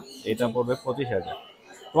 25,000 না? এটা পড়বে 25,000।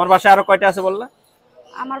 তোমার বাসায় আরো কয়টা আছে বললা?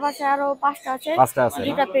 আমার বাসায় আরো 5টা আছে। 5টা আছে।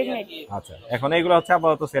 দুইটা প্রেগন্যান্ট। আচ্ছা, এখন এইগুলো হচ্ছে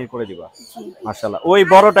আপাতত সেল করে দিবা। মাশাআল্লাহ। ওই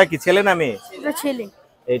বড়টা কি ছেলে না মেয়ে? এটা ছেলে।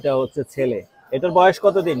 এটা হচ্ছে ছেলে। এটার বয়স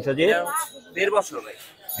কত দিন সজি? 1.5 বছর ভাই।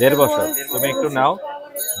 1.5 বছর। তুমি একটু নাও,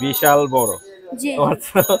 বিশাল বড়। জি।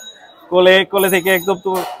 কোলে কোলে থেকে একদম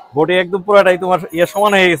তোমার বডি একদম পুরাটাই তোমার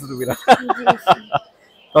সমান হয়ে গেছে তুমি।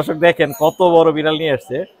 দর্শক দেখেন কত বড় বিড়াল নিয়ে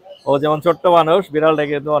আসছে। ও যেমন ছোট্ট মানুষ, বিড়ালটা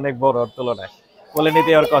কিন্তু অনেক বড় ওর তুলনায়। কোলে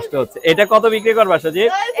নিতে আর কষ্ট হচ্ছে। এটা কত বিক্রি করবা সজি?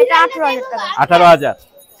 এটা 18,000 টাকা। 18,000।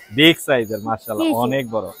 বিগ সাইজের মাশাআল্লাহ, অনেক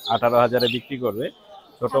বড়। 18,000 এ বিক্রি করবে।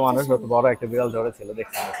 ছোট মানুষ অত বড় একটা বিড়াল ধরেছিল,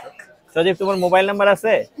 দেখছেন দর্শক। সজীব তোমার মোবাইল নাম্বার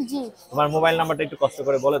আছে? জি। তোমার মোবাইল নাম্বারটা একটু কষ্ট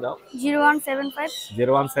করে বলে দাও। 0175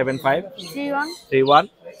 0175 31 31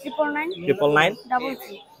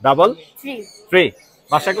 999 3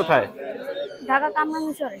 বাসা কোথায়? ঢাকা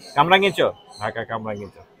কামরাঙ্গীরচরে। কামরাঙ্গীরচর, ঢাকা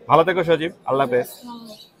কামরাঙ্গীরচর। ভালো থেকো সজীব, আল্লাহ হাফেজ।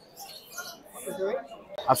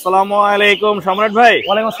 আসসালামু আলাইকুম সম্রাট ভাই।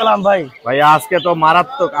 ওয়ালাইকুম আসসালাম ভাই। ভাই আজকে তো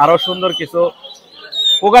মারাত্মক আরো সুন্দর কিছু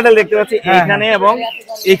কোকাটেল দেখতে পাচ্ছি এখানে এবং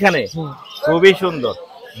এখানে, খুবই সুন্দর।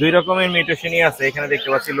 দুই রকমের মিউটেশনই আছে এখানে দেখতে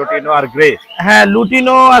পাচ্ছি, লুটিনো আর গ্রে। হ্যাঁ,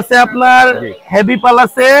 লুটিনো আছে আপনার, হেভি পাল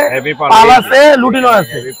আছে, পাল আছে, লুটিনো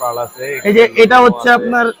আছে। হেভি পাল আছে। এই যে এটা হচ্ছে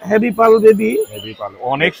আপনার হেভি পাল বেবি। হেভি পাল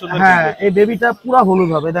অনেক সুন্দর। হ্যাঁ, এই বেবিটা পুরো হলুদ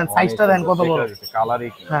হবে। দেন সাইজটা দেন কত বড়। কালারই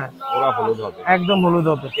কি পুরো হলুদ হবে, একদম হলুদ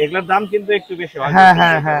হবে। এগুলোর দাম কিন্তু একটু বেশি হয়। হ্যাঁ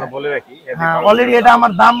হ্যাঁ হ্যাঁ, বলে রাখি। হ্যাঁ, অলরেডি এটা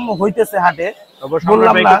আমার দাম হইতেছে হাটে,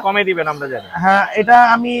 বললাম না কমে দিবেন আমরা জানি। হ্যাঁ, এটা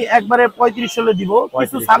আমি একবারে 3500 দিব।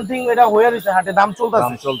 কিছু সামথিং এটা হয়ে রইছে হাটে, দাম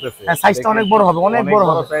চলতেছে। হ্যাঁ, সাইজটা অনেক বড় হবে, অনেক বড়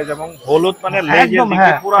হবে সাইজ এবং হলুদ মানে লেজের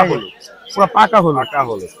দিকে পুরো হলুদ, পুরো পাকা হলুদ। পাকা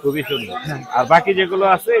হলুদ, খুবই সুন্দর। আর বাকি যেগুলো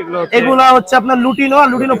আছে এগুলো হচ্ছে আপনার লুটিনো, আর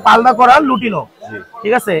লুটিনো পালদা করা লুটিনো।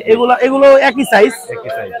 ঠিক আছে, এগুলো একই সাইজ।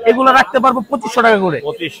 এগুলো রাখতে পারবো 2500 টাকা করে।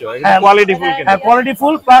 2500 কোয়ালিটি ফুল। হ্যাঁ, কোয়ালিটি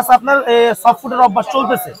ফুল প্লাস আপনার সফট ফুডের অভ্যাস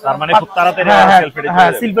চলতেছে, তার মানে খুব তাড়াতাড়ি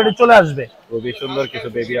সিলপেটে চলে আসবে। খুবই সুন্দর কিছু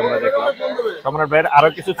বেবি আমরা দেখলাম। সম্রাট ভাইয়ের আরো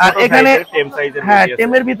কিছু ছোট এখানে টেম সাইজের, হ্যাঁ,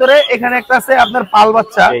 টেমের ভিতরে এখানে একটা আছে আপনার পাল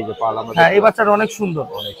বাচ্চা। এই যে পাল আমরা, হ্যাঁ, এই বাচ্চাটা অনেক সুন্দর,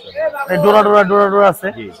 এই ডোরা ডোরা আছে।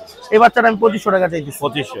 এই বাচ্চাটা আমি 2500 টাকা চাইছি।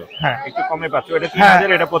 2500? হ্যাঁ, একটু কমে পাচ্ছি। এটা 3000,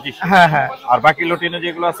 এটা 2500। হ্যাঁ হ্যাঁ। আর বাকি লুটিনো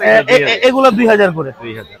যেগুলো আছে এগুলো 2000 করে।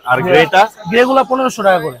 2000। আর গ্রেটা? গ্রেগুলো 1500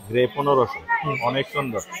 টাকা করে। গ্রে 1500, অনেক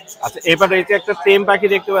সুন্দর। আচ্ছা, এবারে এই যে একটা টেম পাখি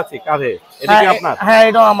দেখতে পাচ্ছি কাঁধে, এটা কি আপনার? হ্যাঁ,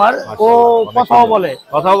 এটা আমার। ও কথাও বলে।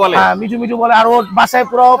 হ্যাঁ, মিঠু মিঠু বলে। আর ও বাসায়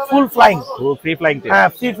পুরো ফুল ফ্লাইং, ফ্রি ফ্লাইং টেম। হ্যাঁ,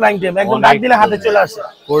 ফ্রি ফ্লাইং টেম, একদম ডাক দিলে হাতে চলে আসে।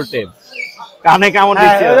 ফুল টেম। কানে কেমন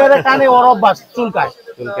দিচ্ছে? কানে ওর অভ্যাস, চুলকায়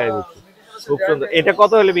দিচ্ছে। খুব সুন্দর। এটা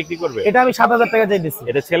কত হলে বিক্রি করবে? এটা আমি 7000 টাকা চাইতেছি।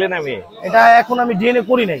 এটা ছেলে না মেয়ে? এটা এখন আমি ডিএনএ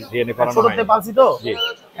করি নাই, ডিএনএ করানো ছোটতে পালছি তো, জি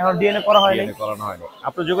এখন ডিএনএ করা হয়নি। ডিএনএ করানো হয়নি।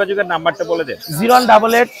 আপনার যোগাযোগের নাম্বারটা বলে দেন।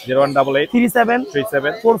 0188 0188 37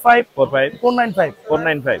 37 45 45 495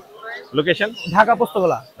 495। লোকেশন ঢাকা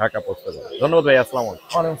পোস্তগোলা। ঢাকা পোস্তগোলা। ধন্যবাদ ভাই। আসসালামু আলাইকুম।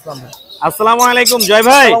 ওয়ালাইকুম আসসালাম। আসসালামু আলাইকুম জয়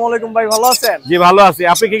ভাই। আসসালামু আলাইকুম ভাই, ভালো আছেন? জি ভালো আছি।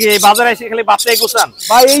 আপনি কি এই বাজারে এসে খালি বাচ্চাই গোছান?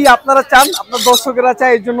 ভাই এই আপনারা চান, আপনার দর্শকেরা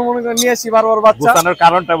চায়, এর জন্য মনে করেন নিয়ে আসি বারবার বাচ্চা। গোছানোর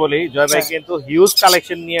কারণটা বলি, জয় ভাই কিন্তু হিউজ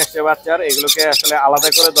কালেকশন নিয়ে আসছে বাচ্চার। এগুলোকে আসলে আলাদা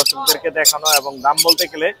করে দর্শকদেরকে দেখানো এবং দাম বলতে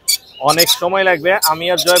গেলে অনেক সময় লাগবে। আমি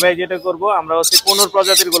আর জয় ভাই যেটা করব, আমরা হচ্ছে কোন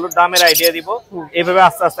প্রজাতির গুলোর দামের আইডিয়া দিব, এইভাবে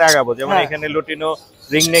আস্তে আস্তে আগাবো। যেমন এখানে লুটিনো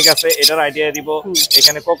রিংনেক আছে, এটার আইডিয়া দিব।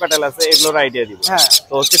 এখানে কোকাটেল আছে, এগুলোর আইডিয়া দিব।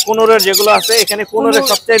 তো হচ্ছে কোনোরের যেগুলো আছে, এখানে কোনোরের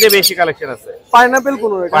সবচাইতে বেশি কালেকশন আছে। পাইনাপেল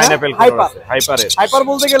কোনোর, পাইনাপেল কোনোর আছে, হাইপারের। হাইপার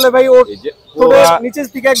বলতে গেলে ভাই ওর নিচের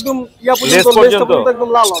থেকে একদম ইয়া পর্যন্ত একদম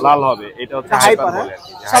লাল হবে। এটা হচ্ছে হাইপার।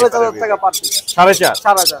 4500 টাকা পার পিস। 4500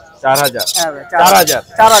 4000 4000 হ্যাঁ ভাই 4000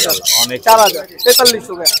 4000 অনেক 4000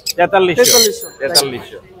 4300 ভাই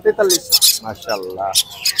 4300 মাশাআল্লাহ।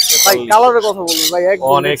 ভাই কালারের কথা বলি ভাই, একদম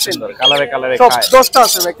অনেক সুন্দর কালারে কালারে সব খায়। 10টা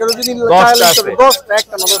আছে ভাই, কেউ যদি 10টা আছে, 10টা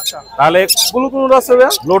একটা না 10টা। তাহলে ব্লু কোনোর আছে ভাই,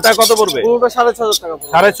 ব্লুটা কত পড়বে? ব্লুটা 6500 টাকা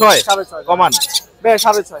পড়বে। 6.5 কমান ভাই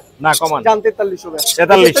 6.5 না কমান জান 4300 ভাই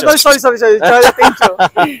 4300 সরি 6300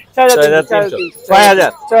 6300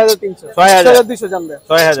 6000 6300 6200 জান ভাই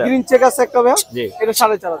 6000 গ্রিন চেক আছে একটা ভাই, জি এটা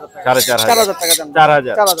 4500 টাকা 4500 টাকা জান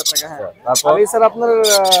 4000 টাকা হ্যাঁ। তারপর আর এই স্যার আপনার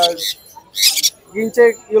গ্রিন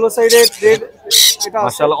চেক ইয়েলো সাইডে রেড, এটা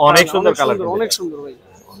মাশাআল্লাহ অনেক সুন্দর কালার, অনেক সুন্দর ভাই।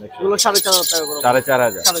 এগুলো 4500 টাকা করে।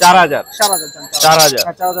 4500 4000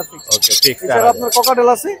 4000 ফিক্স। ওকে ফিক্স। এছাড়া আপনার কোকাটেল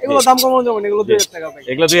আছে, এগুলো দাম কমানো যাবে না, এগুলো 2000 টাকা ভাই।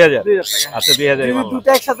 এগুলো 2000 টাকা। আচ্ছা 2000 যদি দুটো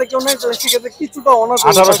একসাথে কেউ নেয় তাহলে সেক্ষেত্রে কিছুটা অনার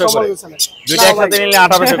 1800 করে। দুটো একসাথে নিলে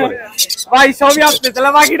 1800 করে। ভাই সবই আপনি,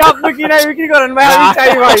 তাহলে বাকিটা আপনি কি নাই বিক্রি করেন ভাই, আমি চাই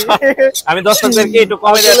ভাই। আমি দর্শকদেরকে একটু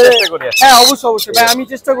কমে দেওয়ার চেষ্টা করি। হ্যাঁ অবশ্যই ভাই, আমি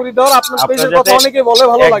চেষ্টা করি দেওয়ার। আপনার পেজের কথা অনেকে বলে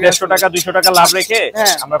ভালো লাগে। 150 টাকা 200 টাকা লাভ রেখে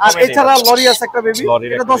আমরা আর কমে দিই। এছাড়া লরি আছে একটা বেবি,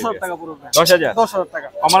 এটা 10000 টাকা পড়বে। 10000 টাকা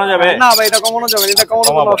কমানো যাবে? না ভাই এটা কমানো যাবে না, এটা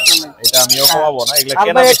কমানোর কোনো অপশন নেই। এটা আমিও কমাবো না, এগুলা আর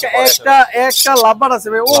কেনা ভাই বেশি পড়ে। একটা লাভবার আছে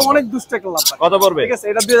ভাই, ও অনেক দুষ্ট একটা লাভবার। কত পড়বে? ঠিক আছে,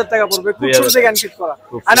 এটা 2000 টাকা পড়বে, খুব ছোট থেকে আনফিট করা।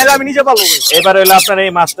 আর নাহলে আমি নিজে পালবো ভাই। এবার হইলো আপনার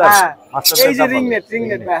এই মাস্টার এই যে রিংনেট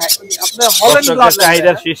ভাই, আপনার হল্যান্ড ব্লাড লাইন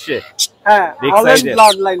চাহিদার শীর্ষে। হ্যাঁ হল্যান্ড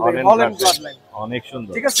ব্লাড লাইন ভাই, হল্যান্ড ব্লাড লাইন অনেক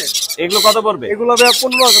সুন্দর। ঠিক আছে, এগুলো কত পড়বে? এগুলো ভাই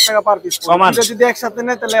 15000 টাকা পার পিস। কমান। এটা যদি একসাথে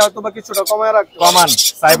নেয় তাহলে হয়তো বা কিছুটা কমায় রাখতে কমান।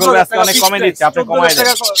 সাইবল আজকে অনেক কমে দিচ্ছে, আপনি কমায় দেন।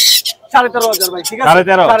 13500 ভাই। ঠিক আছে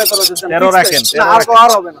 13500 13 রাখেন। না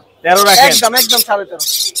আর হবে না, 13 রাখেন। একদম 13.5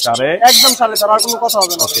 সাড়ে একদম 13.5 আর কোনো কথা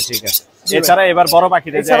হবে না। ওকে ঠিক আছে। এছাড়া এবার বড় পাখি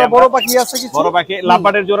দেয়। এছাড়া বড় পাখি আছে কিছু। বড় পাখি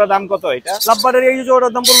লাভবার্ডের জোড়া দাম কত এটা? লাভবার্ডের এই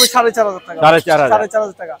জোড়ার দাম পড়বে 4500 টাকা।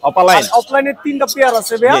 4500 টাকা। অফলাইন অফলাইনে 3টা পেয়ার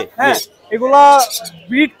আছে ভাই। হ্যাঁ এগুলা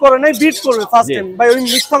ব্রিড করে নাই, ব্রিড করবে ফার্স্ট টাইম ভাই। ওই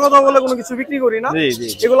মিথ্যা কথা বলে কোনো কিছু বিক্রি করি না।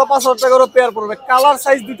 এগুলা 5000 টাকা করে পেয়ার পড়বে। কালার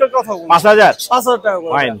সাইজ দুটোর কথা বলি। 5000 টাকা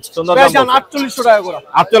করে। ফাইন সুন্দর দাম। দাম। 4800 টাকা করে।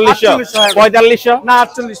 4800 4500 না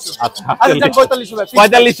 4800। আচ্ছা 4500 ভাই।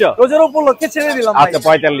 4500 রোজার উপলক্ষে ছেড়ে দিলাম ভাই। আচ্ছা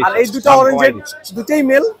 4500। আর এই দুটো অরেঞ্জ দুটেই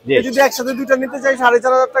মেল, যদি একসাথে দুটো নিতে চাই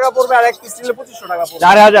 4500 টাকা পড়বে, আর এক পিস নিলে 2500 টাকা পড়বে।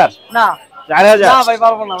 4000 না 4000 না ভাই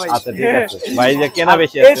পারবো না ভাই। আচ্ছা ঠিক আছে ভাই, যে কেনা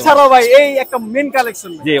বেশি আছে। এছাড়াও ভাই এই একটা মেন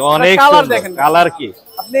কালেকশন জি অনেক কালার দেখেন, কালার কি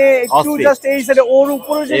আপনি একটু জাস্ট এই সাইডে ওর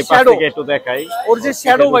উপরে যে এই পাশ শ্যাডো, থেকে একটু দেখাই। ওর যে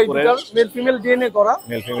শ্যাডো ভাই দুটার মেল ফিমেল ডিএনএ করা।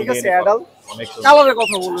 ঠিক আছে অ্যাডাল্ট কালারের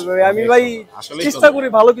কথা বলবো ভাই। আমি ভাই চেষ্টা করি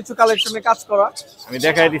ভালো কিছু কালেকশনে কাজ করা। আমি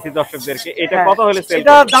দেখাই দিছি দর্শকদেরকে। এটা কত হলে সেল?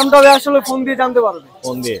 এটা দামটা আসলে ফোন দিয়ে জানতে পারবে।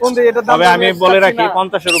 ফোন দিয়ে এটা দাম। তবে আমি বলে রাখি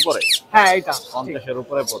 50 এর উপরে। হ্যাঁ এটা 50 এর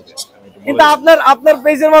উপরে পড়বে। কিন্তু আপনার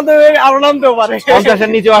পেজের মাধ্যমে আরো নামতেও পারে, 50 এর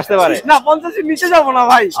নিচেও আসতে পারে। না 50 এর নিচে যাব না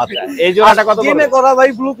ভাই। আচ্ছা এই জোড়াটা কত পড়বে? ডিএনএ করা ভাই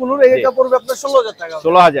ব্লু কুনুর, এটা পড়বে আপনার 16000 টাকা।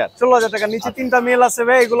 16000 টাকা। নিচে 3টা মেল আছে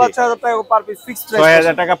ভাই, এগুলো 6000 টাকা পার পিস ফিক্সড প্রাইস।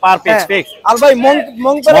 6000 টাকা পার পিস ফিক্স। আর ভাই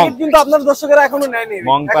মং প্যারাকিট কিন্তু আপনার দর্শকেরা এখনো নেয়নি।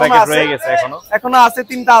 মং প্যারাকিট রয়ে গেছে এখনো আছে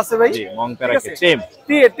 3টা আছে ভাই। জি মং প্যারাকিট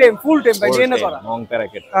টেম ফুল টেম ভাই, ডিএনএ করা। মং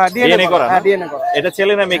প্যারাকিট ডিএনএ করা। হ্যাঁ ডিএনএ করা। এটা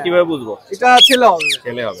ছেলে না মেয়ে কিভাবে বুঝবো? এটা ছেলে হবে।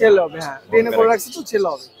 ছেলে হবে হ্যাঁ, ডিএনএ করে রাখছি তো ছেলে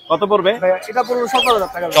হবে। কত পড়বে? এটা পড়বে 17000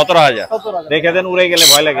 টাকা। 17000 দেখে দেন, উড়ে গেলে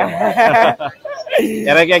ভয় লাগে।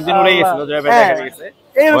 এর আগে একদিন উড়ে গেছিল, জয় ভাই দেখা গেছে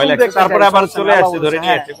ভয় লাগছে, তারপরে আবার চলে আসছে, ধরে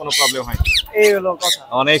নিয়ে আসছে, কোনো প্রবলেম হয়নি। এই হলো কথা।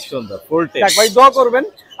 অনেক সুন্দর ফুল টেম ভাই দোয়া করবেন।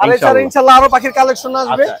 আর এছাড়া ইনশাআল্লাহ আরো পাখির কালেকশন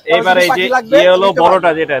আসবে। এবার এই যে ইয়েলো বড়টা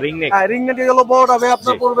যেটা রিংনেক, হ্যাঁ রিংনেক ইয়েলো বড়টা ভাই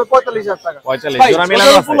আপনার পড়বে 45000 টাকা। 45 জোড়া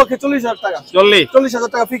মিলানো আছে উপলক্ষে 40000 টাকা। 40000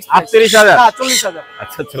 টাকা ফিক্স। 38000 না 40000।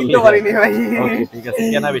 আচ্ছা কিনতে পারিনি ভাই। ওকে ঠিক আছে,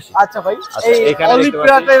 কেনা বেশি। আচ্ছা ভাই এই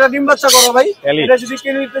অলিভিয়াটা এটা ডিম বাচ্চা করো ভাই, এটা যদি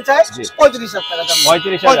কেউ নিতে চায় 35000 টাকা দাম।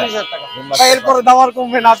 35000 টাকা ভাই। এরপরে দাম আর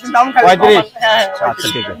কমবে না, আপনি দাম খালি 35। আচ্ছা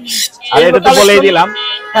ঠিক আছে। আর এটা তো বলেই দিলাম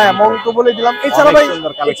হ্যাঁ মঙ্ক বলে দিলাম। এছাড়া ভাই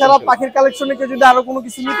সুন্দর collection এছাড়া ছিল। পাখির কালেকশনে কেউ যদি আরো কোনো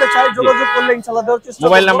কিছু নিতে চায় যোগাযোগ করলে ইনশাআল্লাহ দেওয়ার চেষ্টা করব।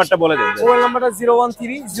 মোবাইল নাম্বারটা বলে দেন। মোবাইল নাম্বারটা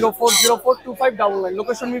 01304042599,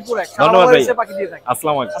 লোকেশন মিরপুর 1। ধন্যবাদ ভাই। এসে পাখি দিয়ে থাকি।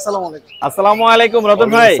 আসসালামু আলাইকুম। আসসালামু আলাইকুম। আসসালামু আলাইকুম রতন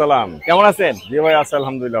ভাই। সালাম। কেমন আছেন? জি ভাই আছে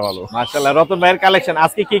আলহামদুলিল্লাহ ভালো। মাশাআল্লাহ, রতন ভাইয়ের কালেকশন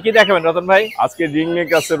আজকে কি কি দেখাবেন রতন ভাই? আজকে রিংনেক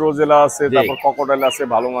আছে, রোজেলা আছে, জি। তারপর ক্রোকোডাইল আছে,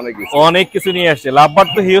 ভালো মানে কিছু। অনেক কিছু নিয়ে আসছে। লাভবার্ড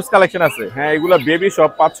তো হিউজ কালেকশন আছে। হ্যাঁ এগুলা বেবি সব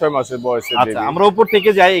 5-6 মাসের বয়সে আচ্ছা, baby। আমরা উপর থেকে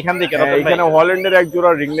যাই এখান থেকে রতন ভাই। এখানে হল্যান্ডের এক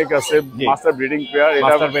জোড়া রিংনেক আছে, জি। Master breeding pair. এটা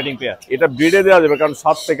মাস্টার ব্রিডিং পেয়ার। এটা ব্রিডে দেওয়া যাবে কারণ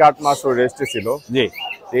 7 থেকে 8 মাস ওর রেস্টে ছিল। জি।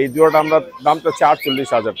 এই জোড়াটা আমরা দামটা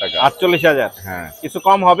 48,000 টাকা। 48,000। হ্যাঁ কিছু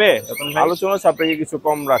কম হবে রতন ভাই? আলোচনা সাপেক্ষে কিছু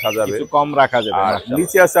কম রাখা যাবে। কিছু কম রাখা যাবে। আর মাশাআল্লাহ।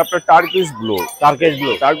 নিচে আছে আপনার Turkish blue. Turkish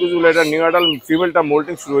blue. Turkish blue এটা নিউ অ্যাডাল্ট, ফিমেলটা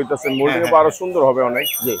মোল্টিং শুরু হইতাছে। মোল্টিং হ্যাঁ, আরো সুন্দর হবে অনেক।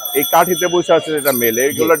 জি। এই কাঠিতে বসে আছে এটা মেল,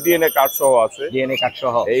 এইগুলো ডিএনএ কার্ড সহ আছে। ডিএনএ কার্ড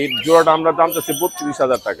সহ। এই জোড়াটা আমরা দাম চাচ্ছি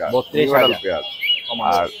 32,000 টাকা। 32,000 পেয়ার।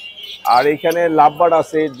 আর এখানে লাভবার্ড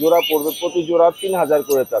আছে, জোড়া পড়বে প্রতি জোড়া 3,000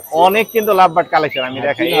 করে চাচ্ছি। অনেক কিন্তু লাভবার্ড কালেকশন আমি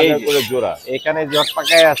দেখাই। এই 3,000 করে জোড়া। এখানে জট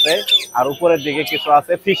পাকায় আছে আর উপরের দিকে কিছু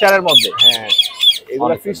আছে ফিশারের মধ্যে। হ্যাঁ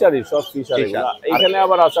এগুলা ফিশারি, সব ফিশারি। Fisher। এখানে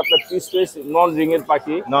আবার আছে আপনার পিস পিস নন রিং এর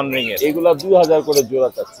পাখি, নন রিং এর। এগুলা 2,000 করে জোড়া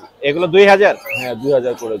চাচ্ছি। এগুলো 2000। হ্যাঁ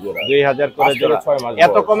 2,000 করে জোড়া। 2000 করে 5 থেকে জোড়া। 6 মাস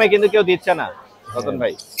এত বয়স। কমে কিন্তু কেউ দিচ্ছে না রতন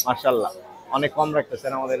ভাই। মাশাআল্লাহ, অনেক কম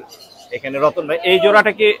রাখতেছেন আমাদের এখানে রতন ভাই। এই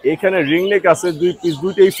জোড়াটা কি? এখানে রিংনেক আছে 2 পিস,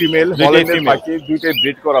 দুইটাই ফিমেল, দুইটাই হল্যান্ডের female। পাখি, দুইটাই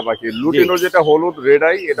ব্রিড করা পাখি। লুটিনো যেটা হলুদ রেড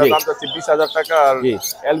আই, এটা জি। দাম চাচ্ছি 20,000 টাকা। আর জি।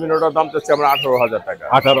 অ্যালবিনোটার দাম চাচ্ছি আমরা 18,000 টাকা।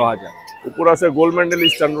 18,000। উপর আছে গোল্ড মেন্ডেল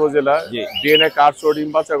ইস্টার্ন রোজেলা, জি। ডিএনএ কার্ড সহ ডিম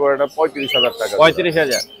বাচ্চা করে, এটা 35,000 টাকা।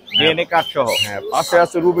 35,000 ডিএনএ কার্ড সহ। হ্যাঁ পাশে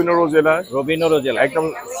আছে রুবিনো রোজেলা, রবিনো রোজেলা। একদম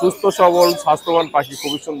সুস্থ সবল স্বাস্থ্যবান পাখি,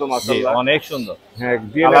 খুবই সুন্দর জি, মাশাআল্লাহ। অনেক সুন্দর। হ্যাঁ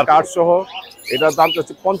ডিএনএ কার্ড সহ এটার দাম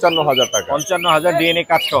চাচ্ছি 55,000 টাকা। 55,000 ডিএনএ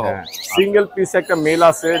কার্ড সহ। হ্যাঁ সিঙ্গেল পিস একটা মেল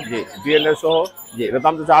আছে ডিএনএ সহ, এটার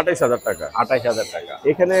দাম চাচ্ছি 28,000 টাকা। 28,000 টাকা।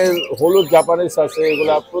 এখানে হলুদ জাপানিজ আছে,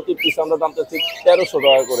 এগুলা প্রতি পিস আমরা দাম চাচ্ছি 1300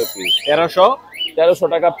 টাকা করে পিস। 1300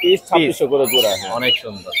 টাকা পিস, 2600 করে জোড়া। হ্যাঁ অনেক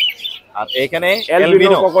সুন্দর। আর এখানে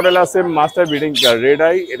অ্যালবিনো ক্রোকোডাইল আছে, মাস্টার ব্রিডিং রেড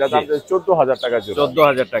আই, এটা দাম চাচ্ছি 14,000 টাকা জোড়া।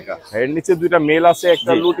 14,000 টাকা। এর নিচে দুইটা মেল আছে,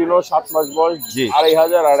 একটা লুটিনো 7 মাস বয়স, জি।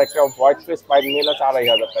 2,500, আর একটা হোয়াইট ফেস পাইড মেল আছে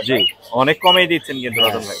 2,500 টাকা। জি, অনেক কমেই দিচ্ছেন কিন্তু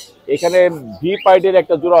রতন ভাই। এখানে ভি পাইডের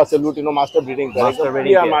একটা জোড়া আছে lutino master breeding Master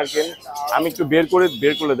breeding pair। মার্কেন। আমি একটু বের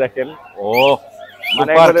করলে দেখেন, ও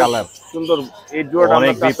মানে সুপার একবারে কালার, সুন্দর। এই জোড়াটা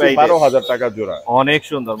অনেক আমরা চাচ্ছি V-pied। 12,000 টাকা জোড়া। অনেক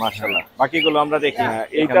সুন্দর মাশাআল্লাহ। বাকিগুলো আমরা দেখি।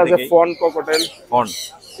 এইটা আছে ফন ক্রোকোডাইল, ফন,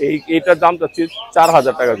 এইটার দাম চাচ্ছি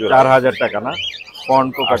 4,000 টাকা জোড়া। 4,000 টাকা না? Von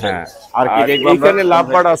cockatiel. হ্যাঁ। আর কি দেখবো আমরা? এখানে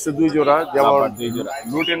লাভবার্ড আছে 2 জোড়া, যেমন লাভবার্ড 2 জোড়া।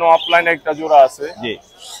 লুটিনো অফলাইন একটা জোড়া আছে। জি।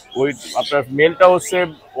 ওই আপনার মেলটা হচ্ছে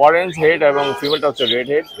অরেঞ্জ হেড এবং ফিমেলটা হচ্ছে রেড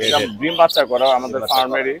হেড। এটা ডিম বাচ্চা করা আমাদের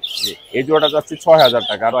ফার্মেরই। এই জোড়াটা যাচ্ছে 6,000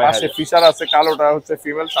 টাকা। আর পাশে ফিশার আছে, কালোটা হচ্ছে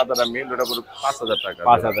ফিমেল, সাদাটা মেল, ওটা পুরো 5,000 টাকা।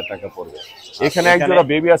 5,000 টাকা পড়বে। এখানে এক জোড়া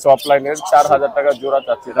বেবি আছে অফলাইনের, 4,000 টাকা জোড়া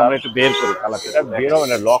চাচ্ছি। আমরা একটু বের করি কালারটা। এটা বের হবে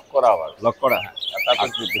না, লক করা আবার। লক করা।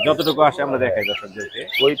 যতটুকু আসে আমরা দেখাই দর্শকদেরকে।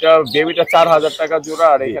 ওইটা বেবিটা 4,000 টাকা জোড়া।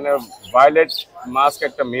 আর এখানে ভায়োলেট মাস্ক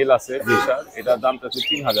একটা মেল আছে ফিশার, এটার দাম চাচ্ছি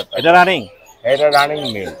 3,000 টাকা। এটা রানিং? এটা রানিং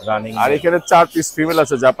মেল। রানিং। আর এখানে 4 পিস ফিমেল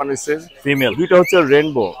আছে জাপানিজের ফিমেল। দুইটা হচ্ছে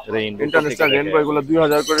রেইনবো, রেইনবো ইন্টারন্যাশনাল রেইনবো, এগুলো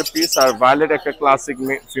 2,000 করে পিস। আর ভায়োলেট একটা ক্লাসিক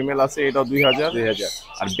ফিমেল আছে, এটাও 2,000।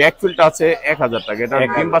 আর ব্যাকফিল্ডটা আছে 1,000 টাকা। এটা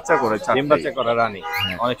ডিম বাচ্চা করে, ডিম বাচ্চা করা রানিং।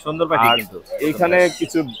 অনেক সুন্দর পাখি আর কিন্তু। এইখানে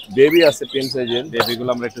কিছু বেবি আছে পেন সাইজের, বেবিগুলো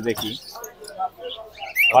আমরা একটু দেখি।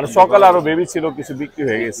 মানে সকালে আরো বেবি ছিল, কিছু বিক্রি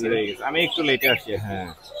হয়ে গেছে। আমি একটু লেটে আসছি। হ্যাঁ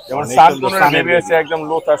যেমন অনেক সাত সুন্দর কোনের সানের বেবি আছে, একদম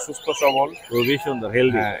লোথা সুস্থ সবল, খুবই সুন্দর,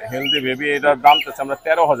 হেলদি। হ্যাঁ হেলদি বেবি। এটার দাম চাচ্ছে আমরা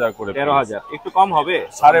 13,000 করে। 13,000 একটু কম হবে?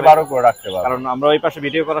 12.5 করে রাখতে পারবো, কারণ আমরা ওই পাশে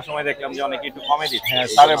ভিডিও করার সময় দেখলাম যে অনেকে একটু কমে দিচ্ছে। হ্যাঁ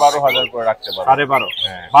 12,500 করে রাখতে পারবো। 12.5।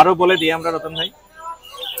 হ্যাঁ 12 বলে দিই আমরা রতন ভাই,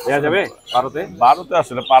 দেয়া যাবে? 12তে? 12তে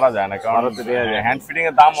আসলে পারা যায় না, কারণ 12তে দেয়া যায়। হ্যান্ড ফিডিং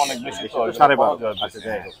এর দাম অনেক বেশি, তো 12.5। আচ্ছা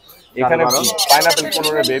যাই হোক। এখানে পাইনাপল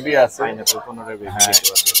 15 বেবি আছে, পাইনাপল 15 বেবি।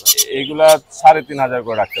 এইগুলা 3,500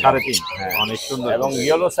 করে রাখতে পারবো। 3.5। হ্যাঁ অনেক সুন্দর। এবং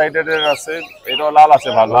ইয়েলো সাইডের আছে, এটাও লাল আছে,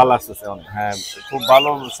 ভালো লাল আসছে অনেক। হ্যাঁ খুব ভালো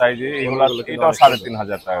সাইজে। এগুলা এটাও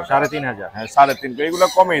 3,500 টাকা। 3,500। হ্যাঁ 3,500। এগুলো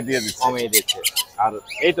কমই দিয়ে দিচ্ছি। কমেই দিচ্ছে। আর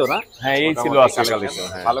এই তো না? হ্যাঁ এই ছিল আজকে কালেকশন।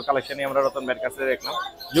 হ্যাঁ ভালো কালেকশনই আমরা রতন ভাইয়ের কাছে দেখলাম।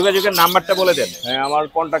 যোগাযোগের নাম্বারটা বলে দেন। হ্যাঁ আমার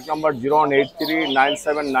কন্ট্যাক্ট নাম্বার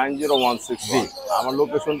 01839790161। আমার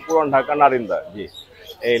লোকেশন পুরান ঢাকা, নারিন্দা। জি।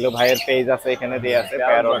 এই হলো ভাইয়ের পেজ আছে, এখানে দেয়া আছে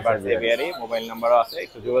প্যারট বার্সেভিয়ারি, মোবাইল নাম্বারও আছে।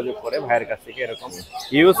 একটু যোগাযোগ করে ভাইয়ের কাছ থেকে এরকম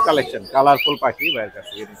হিউজ কালেকশন কালারফুল পাখি ভাইয়ের কাছ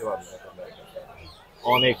থেকে নিতে পারবেন।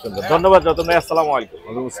 অনেক সুন্দর। ধন্যবাদ রতন ভাই। আসসালামু আলাইকুম।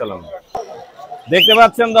 ওয়ালাইকুম আসসালাম। দেখতে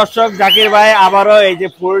পাচ্ছেন দর্শক, জাকির ভাই আবারও এই যে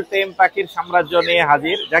ফুল টেম পাখির সাম্রাজ্য নিয়ে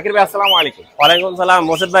হাজির। জাকির ভাই আসসালামু আলাইকুম। ওয়ালাইকুম সালাম।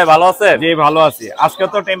 মোর্শেদ ভাই ভালো আছেন? জি ভালো আছি। আজকে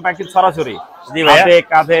তো টেম পাখির ছড়াছড়ি, জি ভাই, হাতে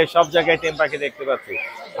কাঁধে সব জায়গায় টেম পাখি দেখতে পাচ্ছি।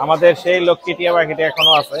 আমাদের সেই লক্ষ্মীটিয়া পাখিটা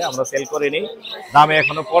এখনো আছে, আমরা সেল করিনি, দামে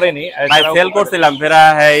এখনো পড়েনি। ভাই সেল করছিলাম, ফেরা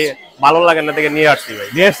ভালো লাগে না থেকে নিয়ে আসছি ভাই।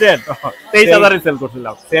 নিয়ে এসছেন? 23,000 সেল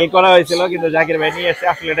করছিলাম। সেল করা হয়েছিল কিন্তু জাকির ভাই নিয়ে এসে,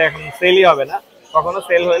 আসলে এটা এখন সেলই হবে না, কখনো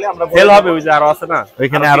সেল হইলে আমরা সেল হবে। ওই যে আরো আছে না,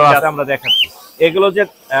 ওইখানে আরো আছে, আমরা দেখাচ্ছি। এগুলো যে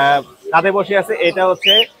কাঁধে বসে আছে, এটা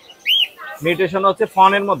হচ্ছে মিউটেশন হচ্ছে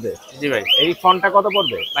ফনের মধ্যে। জি ভাই। এই ফনটা কত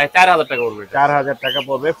পড়বে ভাই 4000 টাকা পড়বে। 4000 টাকা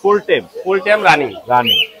পড়বে। ফুল টেম রানিং।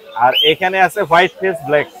 আর এখানে আছে হোয়াইট ফেস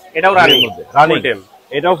ব্ল্যাক, এটাও রানিং মধ্যে রানিং টেম,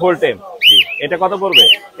 এটাও ফুল টেম। এটা কত পড়বে?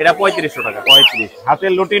 এটা 3500 টাকা। 35।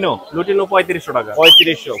 হাতের লুটিনো 3500 টাকা।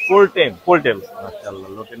 3500 ফুল টেম। মাশাআল্লাহ,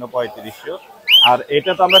 লুটিনো 3500। আর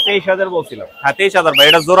এটা তো আমরা 23000 বলছিলাম। হ্যাঁ 23000 ভাই।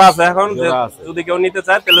 এটা জোড়া আছে এখন, যদি কেউ নিতে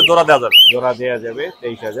চায় তাহলে জোড়া দেওয়া যাবে। জোড়া দেওয়া যাবে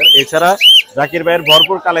 23000। এছাড়া জাকির ভাইয়ের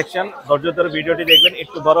ভরপুর কালেকশন, ধৈর্য ধরে ভিডিওটি দেখবেন,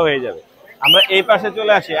 একটু বড় হয়ে যাবে। আমরা এই পাশে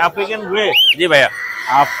চলে আসি, আফ্রিকান গ্রে। জি ভাইয়া।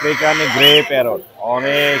 আফ্রিকান গ্রে প্যারট,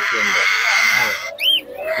 অনেক সুন্দর,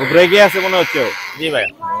 খুব রেগে আছে মনে হচ্ছে। জি ভাইয়া।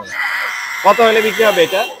 কত হলে বিক্রি হবে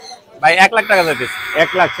এটা? ভাই 1 লাখ টাকা যাইতেছে। 1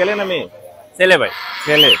 লাখ। ছেলে না মেয়ে? ছেলে ভাই।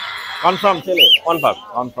 ছেলে। কনফার্ম ছেলে?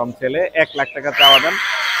 কনফার্ম ছেলে। 1 লাখ টাকা চাওয়া দাম।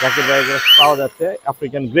 জাকির ভাই পাওয়া যাচ্ছে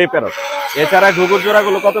আফ্রিকান গ্রে প্যারট। এছাড়া ঘুঘুর জোড়া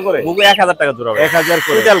গুলো কত করে? ঘুঘু 1000 টাকা জোড়া। 1000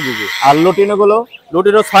 করে টোটাল ঘুঘু। আর লুটিনো গুলো?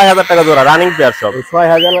 লুটিনো 6000 টাকা জোড়া, রানিং পেয়ার সব।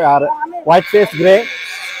 6000। আর হোয়াইট ফেস গ্রে?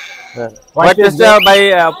 হোয়াইট ফেসটা ভাই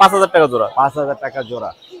 5000 টাকা জোড়া। 5000 টাকা জোড়া।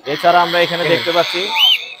 এছাড়া আমরা এখানে দেখতে পাচ্ছি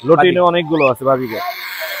লুটিনো অনেকগুলো আছে বাজিকে।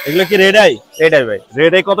 এগুলো কি রেড আই? এটাই ভাই।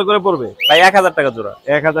 রেড আই কত করে পড়বে? ভাই 1000 টাকা জোড়া।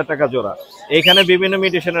 1000 টাকা জোড়া। এখানে বিভিন্ন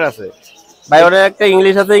মিউটেশনের আছে ভাই। ওটা একটা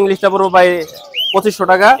ইংলিশ আছে, ইংলিশটা পড়বে ভাই 2500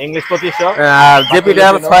 টাকা। ইংলিশ 2500। আর জেপিটা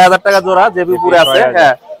 6000 টাকা জোড়া, জেপি পুরো আছে।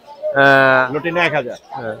 হ্যাঁ। লুটিনো 1000।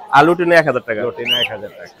 আর লুটিনো 1000 টাকা। লুটিনো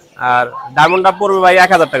 1000 টাকা। আর ডায়মন্ডটা পড়বে ভাই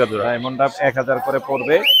 1000 টাকা জোড়া। ডায়মন্ডটা 1000 করে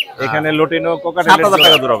পড়বে। এখানে লুটিনো কোকাটেল 7000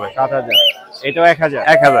 টাকা জোড়া ভাই। 7000। এটাও 1000।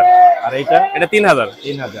 1000। আর এটা? এটা 3000।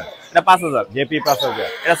 3000। এটা 5000। জেপি 5000।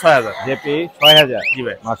 এটা 6000। জেপি 6000। জি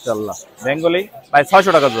ভাই। মাশাআল্লাহ। বেঙ্গলি ভাই 600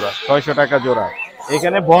 টাকা জোড়া। 600 টাকা জোড়া।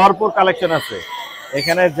 এখানে ভরপুর কালেকশন আছে,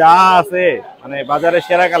 এখানে যা আছে মানে বাজারে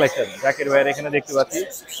সেরা কালেকশন জাকির ভাইয়ের এখানে দেখতে পাচ্ছি।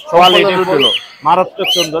 কোয়ালিটি ফুল, মারাত্মক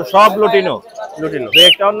সুন্দর, সব লুটিনো। দুই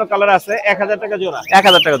একটা অন্য কালার আছে। 1000 টাকা জোড়া।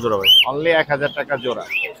 1000 টাকা জোড়া ভাই। অনলি 1000 টাকা জোড়া।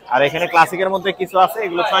 আর এখানে ক্লাসিকের মধ্যে কিছু আছে,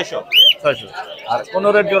 এগুলো 600। আর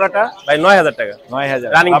 15 জোড়াটা ভাই 9000 টাকা। 9000।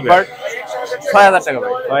 রানিং বার্ড 6000 টাকা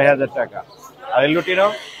ভাই। 6000 টাকা। আর এই লুটিনো?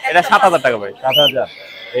 এটা 7000 টাকা ভাই। 7000।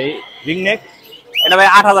 এই রিংনেক? এটা ভাই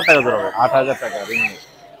 8000 টাকা জোড়া ভাই। 8000 টাকা রিংনেক।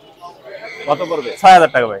 কত পড়বে? 6000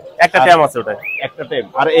 টাকা ভাই। একটা ট্যাম আছে ওটা, একটা টেম।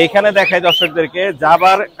 আর এইখানে দেখাই দর্শকদেরকে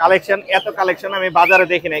জাবার কালেকশন, এত কালেকশন আমি বাজারে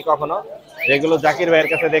দেখি নাই কখনো, যেগুলো জাকির ভাইয়ের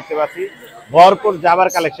কাছে দেখতে পাচ্ছি। ভরপুর জাবার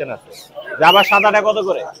কালেকশন আছে। জাবার সাদাটা কত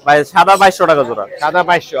করে? ভাই সাদা 2200 টাকা জোড়া। সাদা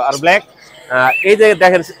 2200। আর ব্ল্যাক? এই যে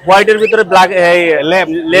দেখেন হোয়াইটের ভিতরে ব্ল্যাক, এই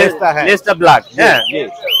লেসটা ব্ল্যাক। হ্যাঁ,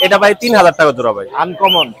 এটা ভাই 3000 টাকা জোড়া ভাই।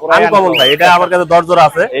 আনকমন ভাই। এটা আমার কাছে 10 জোড়া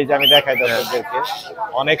আছে। এই যে আমি দেখাই দর্শকদেরকে,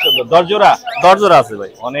 অনেক সুন্দর। 10 জোড়া আছে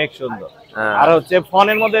ভাই, অনেক সুন্দর। আর হচ্ছে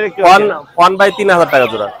ফনের মধ্যে একটু ফন ভাই 3000 টাকা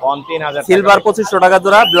জোড়া। ফন 3000। সিলভার 2500 টাকা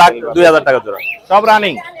জোড়া, ব্ল্যাক 2000 টাকা জোড়া। সব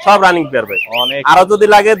রানিং পেয়ার ভাই। অনেক। আরো যদি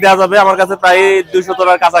লাগে দেওয়া যাবে, আমার কাছে প্রায় 200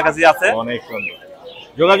 টাকার কাছাকাছি আছে। অনেক সুন্দর।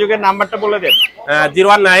 যোগাযোগের নাম্বারটা বলে দেন।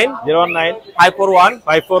 019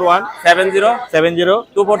 541 70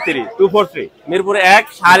 243। মিরপুর 1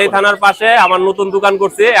 শাহালি থানার পাশে আমার নতুন দোকান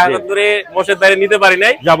করছি। এখন ধরে মোর্শেদ ভাই নিতে পারি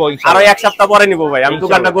নাই, যাবো আরো 1 সপ্তাহ পরে নিব ভাই। আমি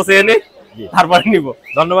দোকানটা গোছিয়ে নি, তারপরে নিব।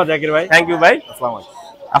 ধন্যবাদ জাকির ভাই। থ্যাংক ইউ ভাই।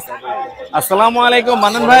 আসসালামু আলাইকুম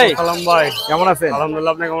মান্নান ভাই। সালাম ভাই। কেমন আছেন?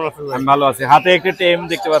 আলহামদুলিল্লাহ, আপনি কেমন আছেন? আমি ভালো আছি। হাতে একটা টেম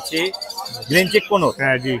দেখতে পাচ্ছি, গ্রিন চিক কোন?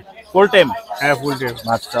 হ্যাঁ জি। ফুল টেম? হ্যাঁ ফুল টেম।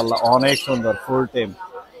 মাশাআল্লাহ, অনেক সুন্দর ফুল টেম।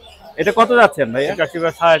 এটা কত যাচ্ছেন ভাই? এটা কি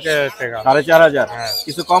 4500 টাকা। 4500।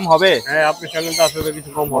 কিছু কম হবে? হ্যাঁ, আপনি চ্যানেল তো আসলে কিছু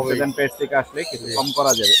কম হবে। সেভেন পেজ থেকে আসলে কিছু কম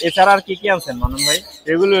করা যাবে। এছাড়া আর কি কি আনছেন মান্নান ভাই?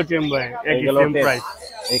 এগুলো টেম ভাই, একই সেম প্রাইস।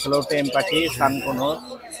 এগুলো টেম পাখি, সানকোনর।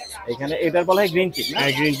 এখানে এটার বলা হয় গ্রিন চিক না?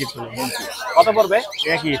 হ্যাঁ গ্রিন চিক। কত পড়বে?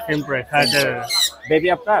 একই সেম প্রাইস। 4500। বেবি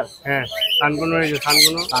আপনার? হ্যাঁ, সানকোনর। এই যে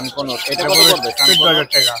সানকোনর এটা কত পড়বে? 14000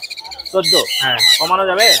 টাকা। 14? হ্যাঁ, কমানো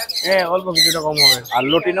যাবে? হ্যাঁ অল্প কিছুটা কম হবে। আর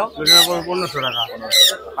লুটিনো? লুটিনো পড়বে 1500 টাকা।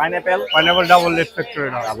 Pineapple? Pineapple double red factory.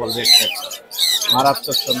 Double red factory,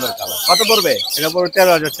 মারাত্মক সুন্দর কালার। কত পড়বে? এটা পড়বে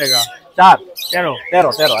 13000 টাকা। 4 13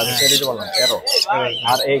 13 আচ্ছা সেটাই বললাম 13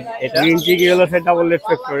 আর এই এটা গ্রিনটি কি হলো সেটা বললে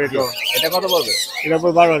ফ্যাক্টর এটা কত পড়বে? এটা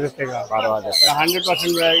পুরো 12000 টাকা 12000 টাকা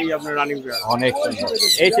 100% এই আপনার রানিং প্লেয়ার অনেক সুন্দর।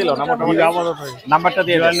 এই ছিল না মোটামুটি আপাতত নাম্বারটা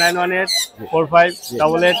দিয়ে দেন 0918 45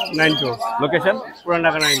 8892 লোকেশন পুরান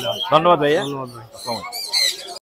ঢাকা 9। ধন্যবাদ ভাইয়া। ধন্যবাদ ভাই। আসসালামু আলাইকুম।